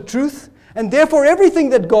tells the truth, and therefore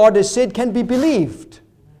everything that God has said can be believed.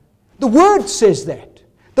 The Word says that.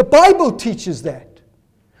 The Bible teaches that.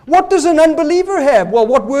 What does an unbeliever have? Well,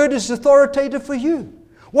 what word is authoritative for you?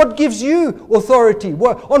 What gives you authority?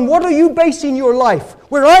 On what are you basing your life?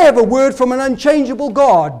 Where I have a word from an unchangeable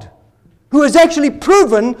God who has actually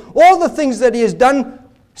proven all the things that He has done,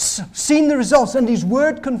 seen the results, and His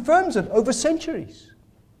word confirms it over centuries.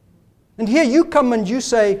 And here you come and you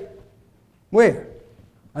say, where?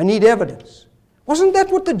 I need evidence. Wasn't that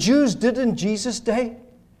what the Jews did in Jesus' day?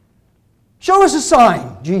 Show us a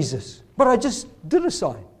sign, Jesus. But I just did a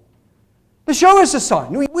sign. But show us a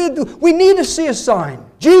sign. We need to see a sign.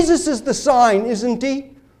 Jesus is the sign, isn't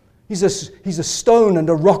He? He's a stone and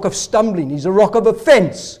a rock of stumbling. He's a rock of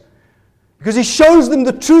offense. Because He shows them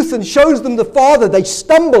the truth and shows them the Father. They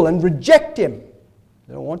stumble and reject Him.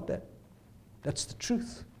 They don't want that. That's the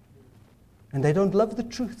truth. And they don't love the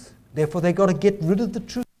truth. Therefore, they've got to get rid of the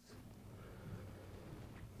truth.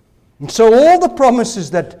 And so all the promises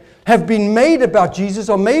that have been made about Jesus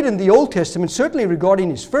are made in the Old Testament, certainly regarding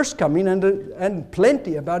His first coming and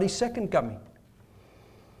plenty about His second coming.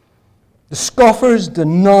 The scoffers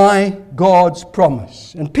deny God's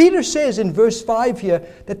promise. And Peter says in verse 5 here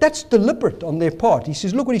that that's deliberate on their part. He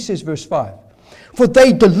says, look what he says, verse 5. For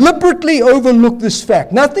they deliberately overlook this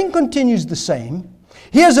fact. Nothing continues the same.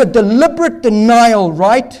 Here's a deliberate denial,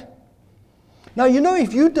 right? Now, you know,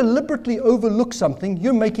 if you deliberately overlook something,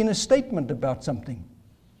 you're making a statement about something,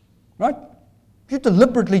 right? You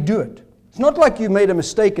deliberately do it. It's not like you made a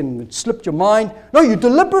mistake and it slipped your mind. No, you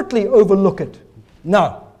deliberately overlook it.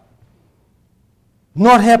 No.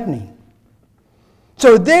 Not happening.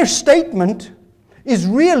 So their statement is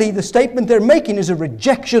really, the statement they're making is a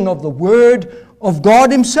rejection of the Word of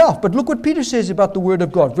God Himself. But look what Peter says about the Word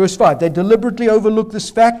of God. Verse 5, they deliberately overlook this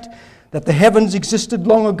fact that the heavens existed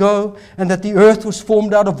long ago and that the earth was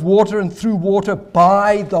formed out of water and through water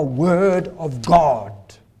by the Word of God.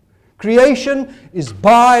 Creation is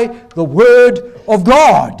by the Word of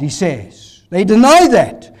God, he says. They deny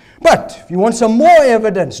that. But if you want some more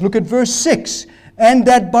evidence, look at verse 6. And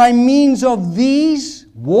that by means of these,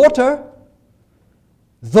 water,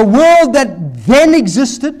 the world that then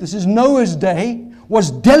existed, this is Noah's day,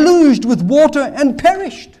 was deluged with water and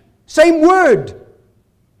perished. Same word.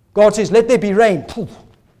 God says, let there be rain. Poof.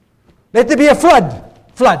 Let there be a flood.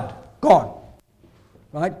 Flood. Gone.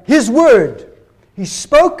 Right? His word. He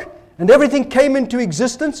spoke and everything came into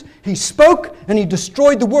existence. He spoke and He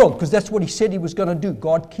destroyed the world because that's what He said He was going to do.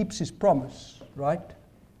 God keeps His promise. Right?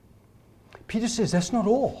 Peter says, that's not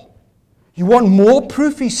all. You want more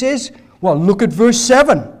proof? He says, well, look at verse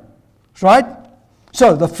 7. Right?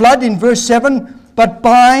 So, the flood in verse 7, but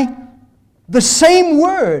by the same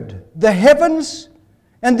word, the heavens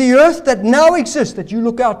and the earth that now exist, that you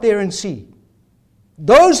look out there and see.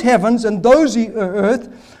 Those heavens and those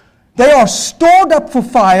earth, they are stored up for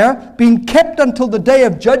fire, being kept until the day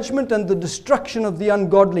of judgment and the destruction of the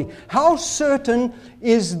ungodly. How certain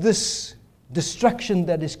is this destruction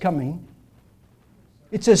that is coming?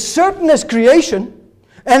 It's as certain as creation,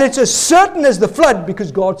 and it's as certain as the flood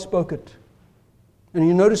because God spoke it. And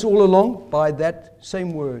you notice all along, by that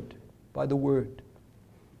same word, by the word,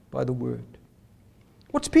 by the word.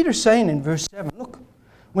 What's Peter saying in verse 7? Look,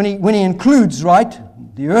 when he includes, right,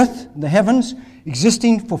 the earth, the heavens,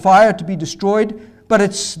 existing for fire to be destroyed, but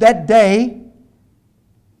it's that day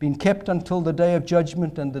being kept until the day of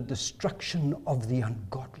judgment and the destruction of the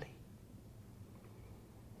ungodly.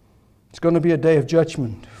 It's going to be a day of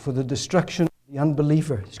judgment for the destruction of the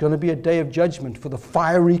unbeliever. It's going to be a day of judgment for the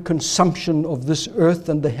fiery consumption of this earth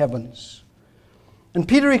and the heavens. And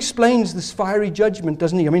Peter explains this fiery judgment,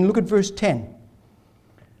 doesn't he? I mean, look at verse 10.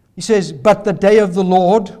 He says, but the day of the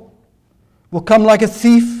Lord will come like a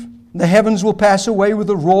thief. The heavens will pass away with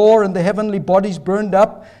a roar, and the heavenly bodies burned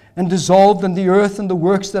up and dissolved, and the earth and the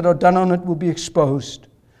works that are done on it will be exposed.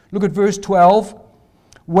 Look at verse 12.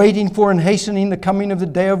 Waiting for and hastening the coming of the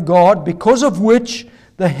day of God, because of which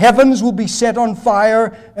the heavens will be set on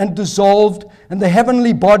fire and dissolved, and the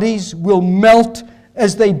heavenly bodies will melt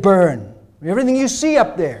as they burn. Everything you see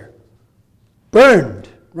up there, burned,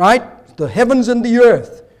 right? The heavens and the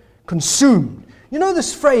earth, consumed. You know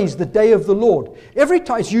this phrase, the day of the Lord? Every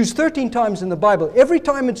time, it's used 13 times in the Bible. Every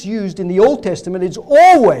time it's used in the Old Testament, it's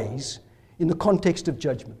always in the context of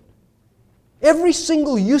judgment. Every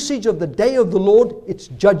single usage of the day of the Lord, it's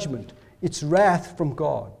judgment. It's wrath from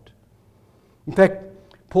God. In fact,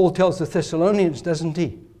 Paul tells the Thessalonians, doesn't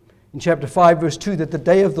he? In chapter 5, verse 2, that the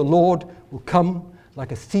day of the Lord will come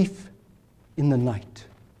like a thief in the night.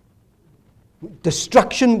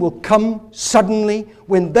 Destruction will come suddenly.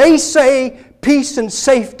 When they say peace and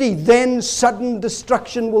safety, then sudden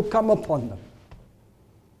destruction will come upon them.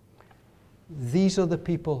 These are the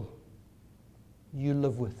people you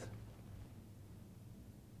live with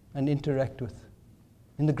and interact with.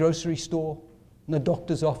 In the grocery store, in the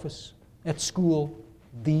doctor's office, at school,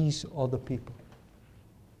 these are the people.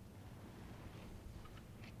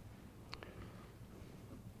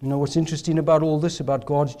 You know what's interesting about all this, about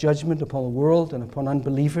God's judgment upon the world and upon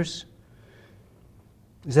unbelievers,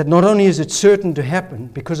 is that not only is it certain to happen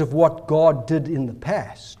because of what God did in the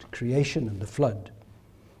past, creation and the flood,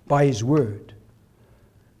 by His word,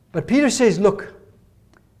 but Peter says, look,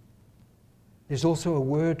 there's also a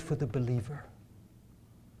word for the believer.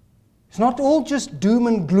 It's not all just doom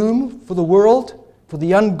and gloom for the world, for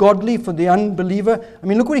the ungodly, for the unbeliever. I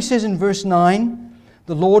mean, look what he says in verse 9.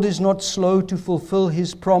 The Lord is not slow to fulfill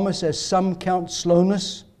His promise, as some count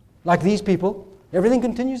slowness. Like these people. Everything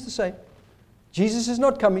continues the same. Jesus is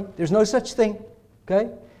not coming. There's no such thing. Okay?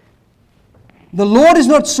 The Lord is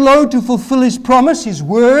not slow to fulfill His promise, His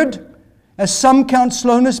word, as some count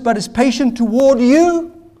slowness, but is patient toward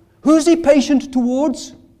you. Who's He patient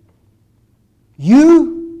towards?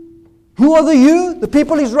 You. Who are the you? The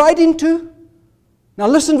people He's writing to? Now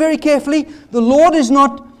listen very carefully. The Lord is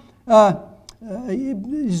not, but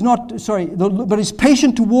is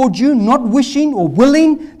patient toward you, not wishing or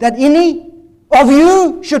willing that any of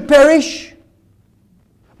you should perish,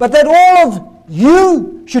 but that all of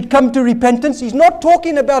you should come to repentance. He's not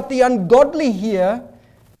talking about the ungodly here.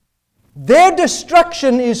 Their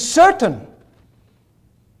destruction is certain.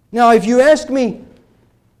 Now, if you ask me,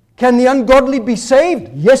 can the ungodly be saved?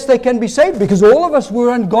 Yes, they can be saved, because all of us were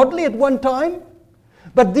ungodly at one time.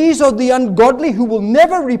 But these are the ungodly who will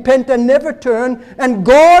never repent and never turn, and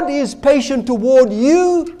God is patient toward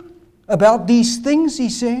you about these things, he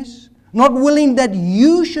says. Not willing that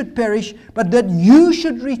you should perish, but that you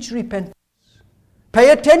should reach repentance. Pay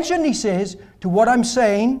attention, he says, to what I'm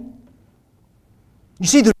saying. You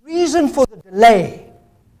see, the reason for the delay,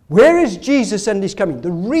 where is Jesus and his coming?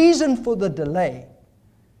 The reason for the delay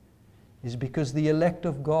is because the elect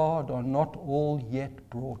of God are not all yet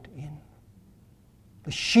brought in.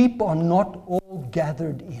 The sheep are not all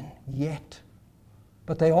gathered in yet.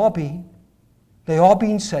 But they are being. They are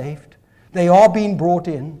being saved. They are being brought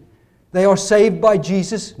in. They are saved by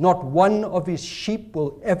Jesus. Not one of his sheep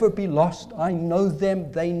will ever be lost. I know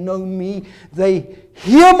them. They know me. They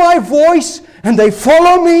hear my voice and they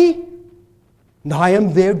follow me. And I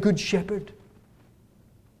am their good shepherd.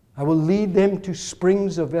 I will lead them to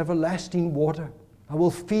springs of everlasting water. I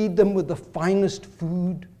will feed them with the finest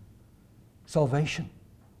food. Salvation.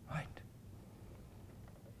 Right?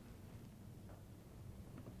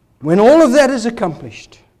 When all of that is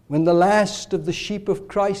accomplished, when the last of the sheep of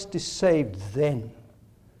Christ is saved, then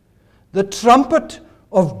the trumpet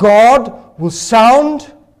of God will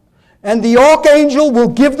sound, and the archangel will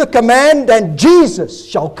give the command, and Jesus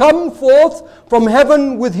shall come forth from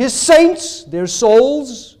heaven with his saints, their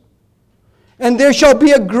souls, and there shall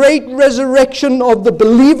be a great resurrection of the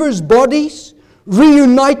believers' bodies,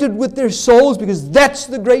 reunited with their souls, because that's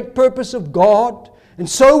the great purpose of God. And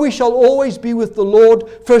so we shall always be with the Lord,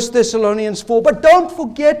 1 Thessalonians 4. But don't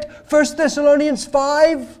forget 1 Thessalonians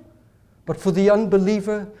 5. But for the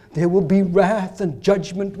unbeliever, there will be wrath and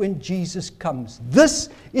judgment when Jesus comes. This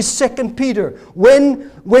is 2 Peter.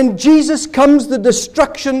 When Jesus comes, the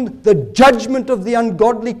destruction, the judgment of the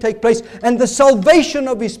ungodly take place, and the salvation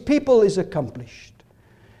of his people is accomplished.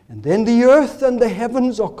 And then the earth and the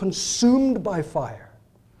heavens are consumed by fire.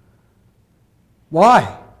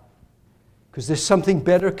 Why? Because there's something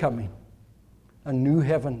better coming. A new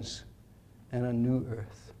heavens and a new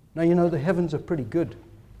earth. Now, you know, the heavens are pretty good.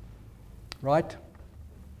 Right?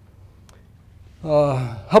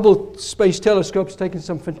 Hubble Space Telescope's taken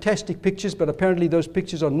some fantastic pictures, but apparently those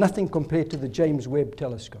pictures are nothing compared to the James Webb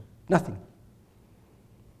Telescope. Nothing.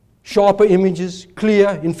 Sharper images,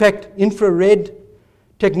 clear. In fact, infrared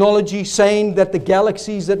technology saying that the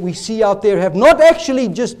galaxies that we see out there have not actually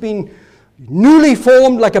just been newly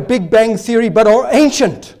formed like a Big Bang theory, but are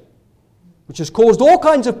ancient, which has caused all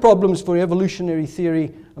kinds of problems for evolutionary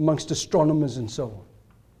theory amongst astronomers and so on.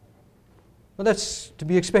 Well, that's to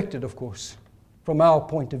be expected, of course, from our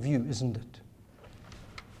point of view, isn't it?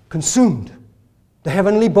 Consumed. The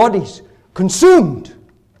heavenly bodies, consumed,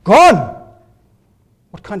 gone.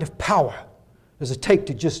 What kind of power does it take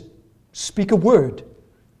to just speak a word?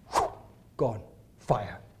 Gone.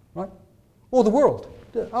 Fire. Right? Or the world.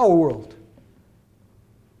 Our world.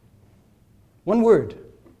 One word.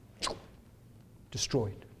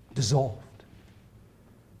 Destroyed. Dissolved.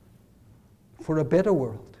 For a better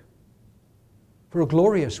world. For a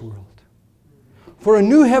glorious world. For a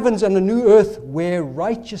new heavens and a new earth where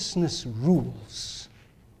righteousness rules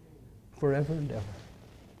forever and ever.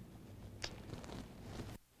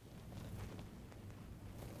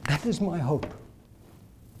 That is my hope.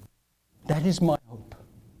 That is my hope.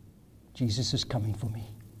 Jesus is coming for me.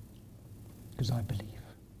 Because I believe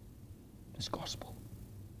this gospel.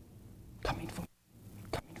 Coming for me.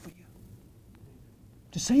 Coming for you.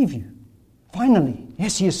 To save you. Finally.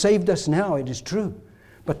 Yes, he has saved us now, it is true.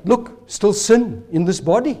 But look, still sin in this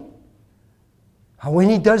body. And when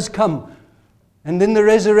he does come, and then the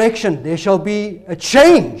resurrection, there shall be a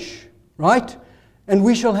change, right? And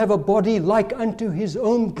we shall have a body like unto his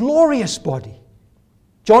own glorious body.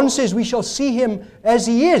 John says we shall see him as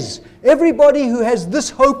he is. Everybody who has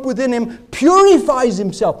this hope within him purifies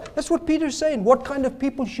himself. That's what Peter's saying. What kind of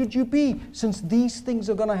people should you be since these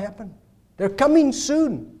things are going to happen? They're coming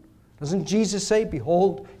soon. Doesn't Jesus say,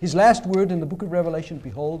 behold, his last word in the book of Revelation,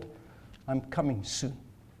 behold, I'm coming soon.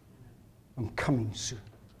 I'm coming soon.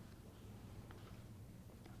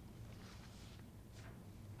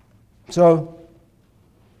 So,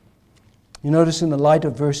 you notice in the light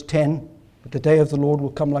of verse 10, but the day of the Lord will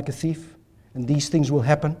come like a thief, and these things will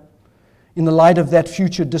happen. In the light of that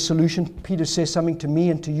future dissolution, Peter says something to me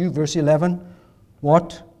and to you, verse 11.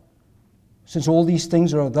 What? Since all these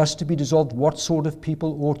things are thus to be dissolved, what sort of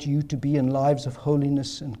people ought you to be in lives of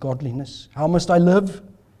holiness and godliness? How must I live?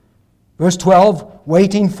 Verse 12,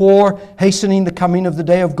 waiting for, hastening the coming of the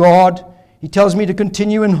day of God. He tells me to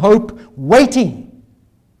continue in hope, waiting.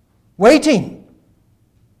 Waiting.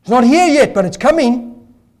 It's not here yet, but it's coming.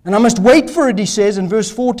 And I must wait for it, he says. And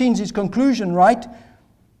verse 14 is his conclusion, right?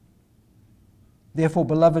 Therefore,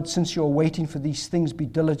 beloved, since you are waiting for these things, be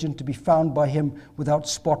diligent to be found by him without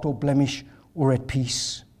spot or blemish or at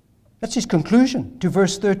peace. That's his conclusion to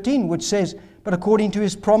verse 13, which says, but according to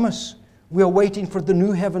his promise, we are waiting for the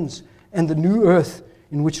new heavens and the new earth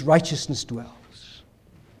in which righteousness dwells.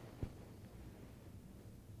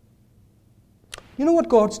 You know what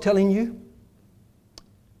God's telling you?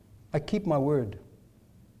 I keep my word.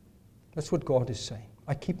 That's what God is saying.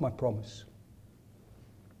 I keep my promise.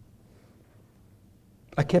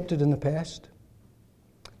 I kept it in the past.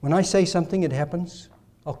 When I say something, it happens.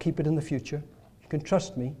 I'll keep it in the future. You can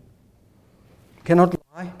trust me. I cannot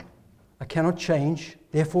lie. I cannot change.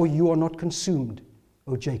 Therefore, you are not consumed,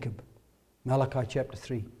 O Jacob. Malachi chapter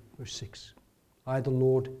 3, verse 6. I, the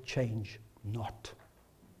Lord, change not.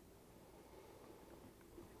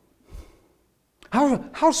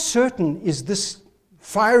 How certain is this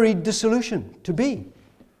fiery dissolution to be?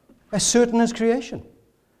 As certain as creation.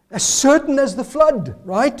 As certain as the flood,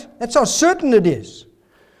 right? That's how certain it is.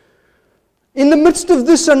 In the midst of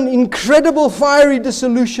this incredible fiery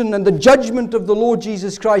dissolution and the judgment of the Lord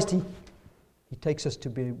Jesus Christ, He takes us to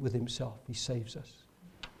be with Himself. He saves us.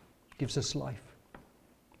 Gives us life.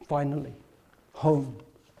 Finally, home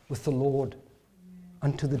with the Lord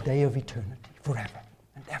unto the day of eternity, forever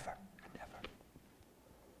and ever and ever.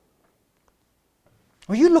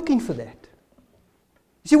 Are you looking for that?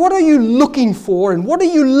 You see, what are you looking for and what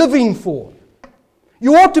are you living for?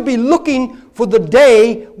 You ought to be looking for the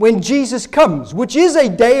day when Jesus comes, which is a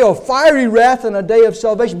day of fiery wrath and a day of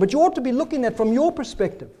salvation. But you ought to be looking at from your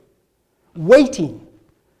perspective, waiting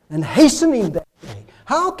and hastening that day.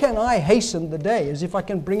 How can I hasten the day as if I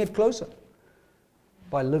can bring it closer?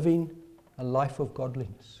 By living a life of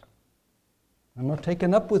godliness. I'm not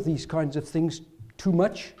taken up with these kinds of things too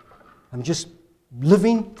much. I'm just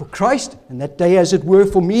living for Christ, and that day, as it were,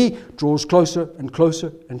 for me, draws closer and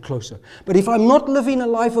closer and closer. But if I'm not living a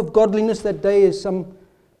life of godliness, that day is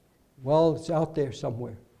it's out there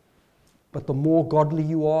somewhere. But the more godly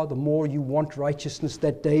you are, the more you want righteousness,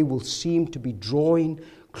 that day will seem to be drawing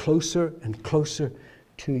closer and closer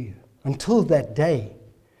to you. Until that day,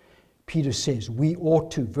 Peter says, we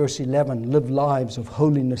ought to, verse 11, live lives of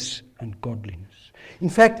holiness and godliness. In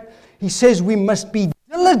fact, he says we must be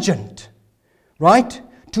diligent, right?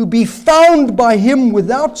 To be found by Him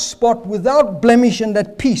without spot, without blemish, and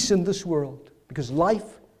at peace in this world. Because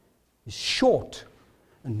life is short,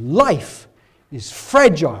 and life is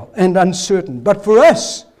fragile and uncertain. But for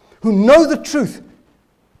us, who know the truth,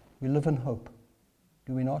 we live in hope.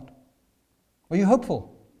 Do we not? Are you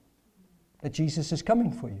hopeful that Jesus is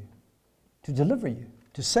coming for you, to deliver you,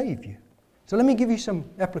 to save you? So let me give you some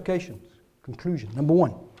applications. Conclusion. Number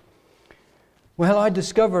one. Well, I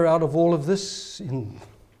discover out of all of this, in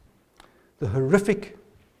the horrific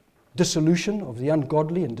dissolution of the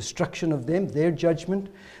ungodly and destruction of them, their judgment,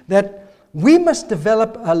 that we must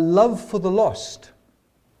develop a love for the lost.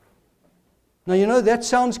 Now, you know, that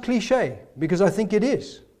sounds cliche, because I think it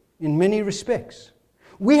is, in many respects.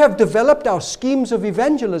 We have developed our schemes of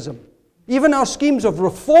evangelism, even our schemes of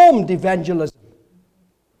reformed evangelism.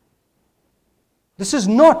 This is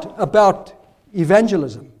not about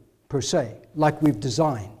evangelism, per se, like we've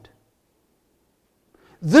designed.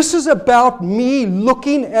 This is about me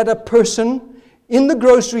looking at a person in the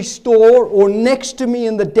grocery store or next to me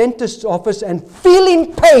in the dentist's office and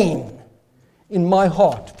feeling pain in my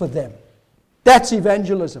heart for them. That's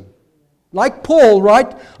evangelism. Like Paul,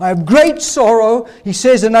 right? I have great sorrow, he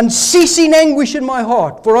says, an unceasing anguish in my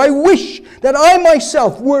heart, for I wish that I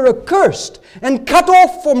myself were accursed and cut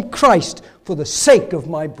off from Christ for the sake of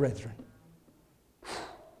my brethren.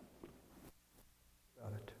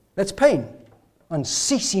 That's pain,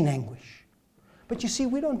 unceasing anguish. But you see,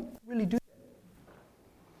 we don't really do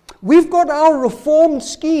that. We've got our reformed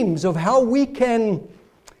schemes of how we can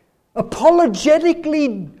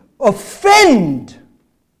apologetically offend,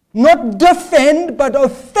 not defend, but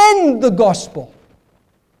offend the gospel.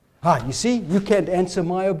 You see, you can't answer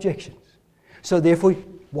my objections. So therefore,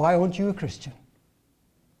 why aren't you a Christian?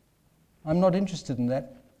 I'm not interested in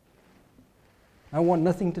that. I want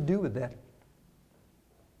nothing to do with that.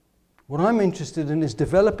 What I'm interested in is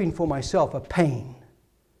developing for myself a pain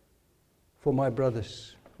for my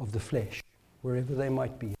brothers of the flesh, wherever they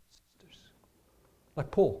might be, sisters.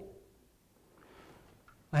 Like Paul.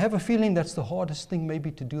 I have a feeling that's the hardest thing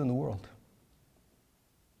maybe to do in the world.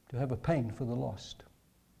 To have a pain for the lost.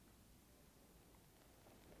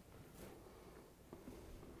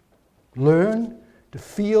 Learn to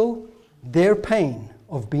feel their pain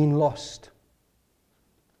of being lost.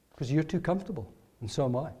 Because you're too comfortable, and so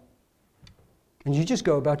am I. And you just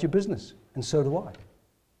go about your business, and so do I.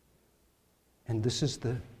 And this is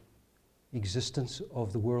the existence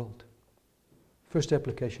of the world. First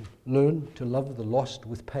application, learn to love the lost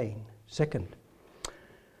with pain. Second,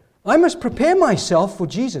 I must prepare myself for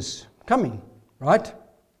Jesus coming, right?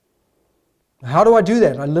 How do I do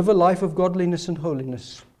that? I live a life of godliness and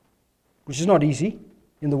holiness, which is not easy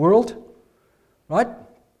in the world, right?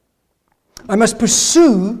 I must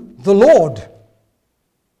pursue the Lord.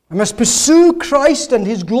 I must pursue Christ and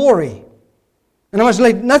His glory. And I must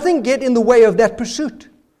let nothing get in the way of that pursuit.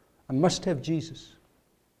 I must have Jesus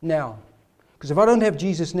now. Because if I don't have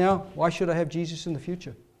Jesus now, why should I have Jesus in the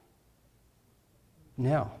future?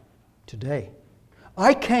 Now, today.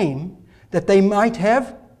 I came that they might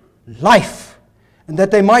have life. And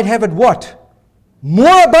that they might have it what?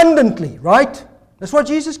 More abundantly, right? That's why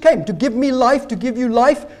Jesus came. To give me life, to give you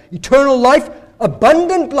life, eternal life,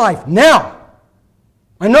 abundant life. Now.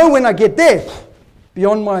 I know when I get there,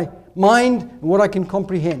 beyond my mind and what I can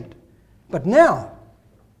comprehend. But now,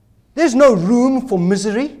 there's no room for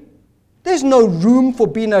misery. There's no room for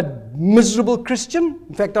being a miserable Christian.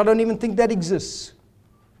 In fact, I don't even think that exists.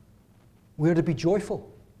 We're to be joyful,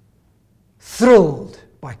 thrilled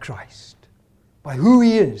by Christ, by who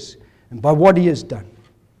He is, and by what He has done,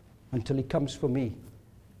 until He comes for me.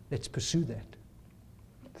 Let's pursue that.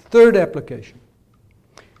 Third application.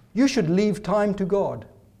 You should leave time to God.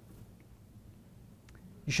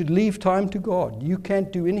 You should leave time to God. You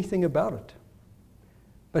can't do anything about it.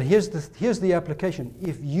 But here's the application.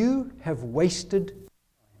 If you have wasted time,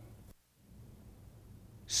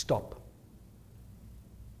 stop.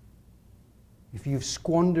 If you've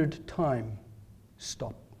squandered time,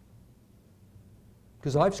 stop.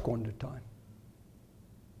 Because I've squandered time.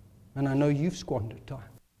 And I know you've squandered time.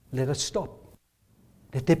 Let us stop.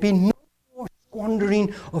 Let there be no more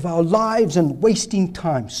squandering of our lives and wasting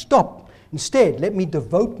time. Stop. Instead, let me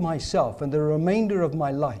devote myself and the remainder of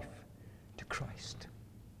my life to Christ.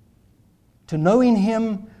 To knowing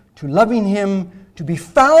Him, to loving Him, to be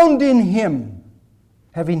found in Him,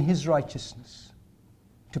 having His righteousness.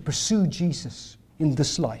 To pursue Jesus in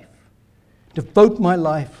this life. Devote my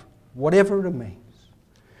life, whatever remains.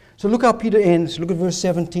 So look how Peter ends. Look at verse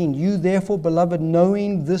 17. You therefore, beloved,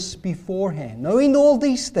 knowing this beforehand, knowing all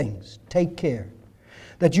these things, take care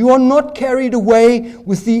that you are not carried away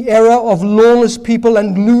with the error of lawless people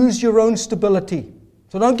and lose your own stability.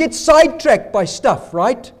 So don't get sidetracked by stuff,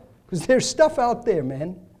 right? Because there's stuff out there,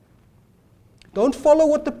 man. Don't follow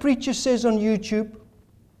what the preacher says on YouTube.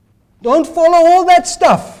 Don't follow all that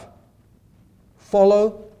stuff.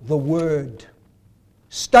 Follow the Word.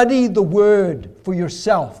 Study the Word for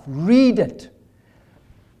yourself. Read it.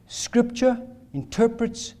 Scripture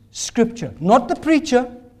interprets Scripture. Not the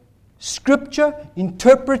preacher. Scripture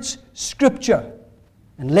interprets Scripture.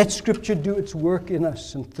 And let Scripture do its work in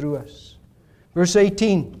us and through us. Verse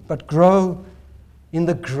 18, but grow in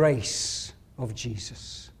the grace of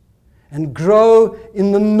Jesus. And grow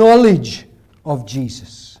in the knowledge of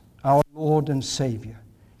Jesus, our Lord and Savior.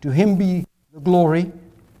 To Him be the glory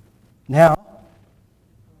now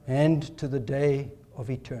and to the day of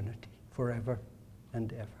eternity, forever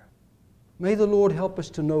and ever. May the Lord help us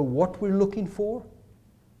to know what we're looking for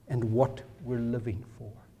and what we're living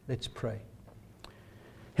for. Let's pray.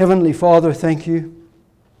 Heavenly Father, thank you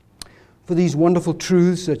for these wonderful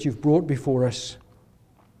truths that you've brought before us.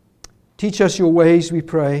 Teach us your ways, we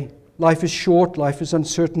pray. Life is short, life is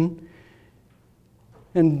uncertain.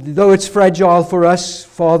 And though it's fragile for us,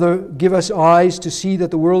 Father, give us eyes to see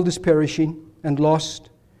that the world is perishing and lost,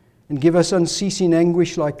 and give us unceasing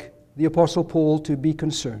anguish like the Apostle Paul to be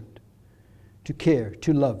concerned, to care,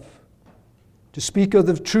 to love, to speak of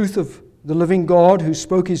the truth of the living God who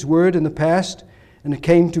spoke His word in the past, and it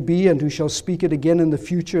came to be, and who shall speak it again in the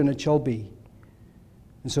future, and it shall be.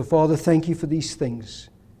 And so, Father, thank you for these things.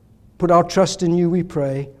 Put our trust in you, we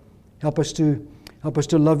pray. Help us to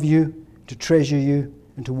love you, to treasure you,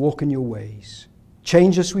 and to walk in your ways.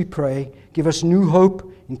 Change us, we pray. Give us new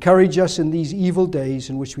hope. Encourage us in these evil days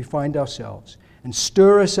in which we find ourselves. And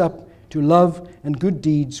stir us up to love and good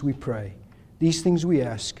deeds, we pray. These things we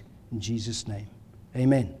ask in Jesus' name.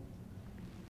 Amen.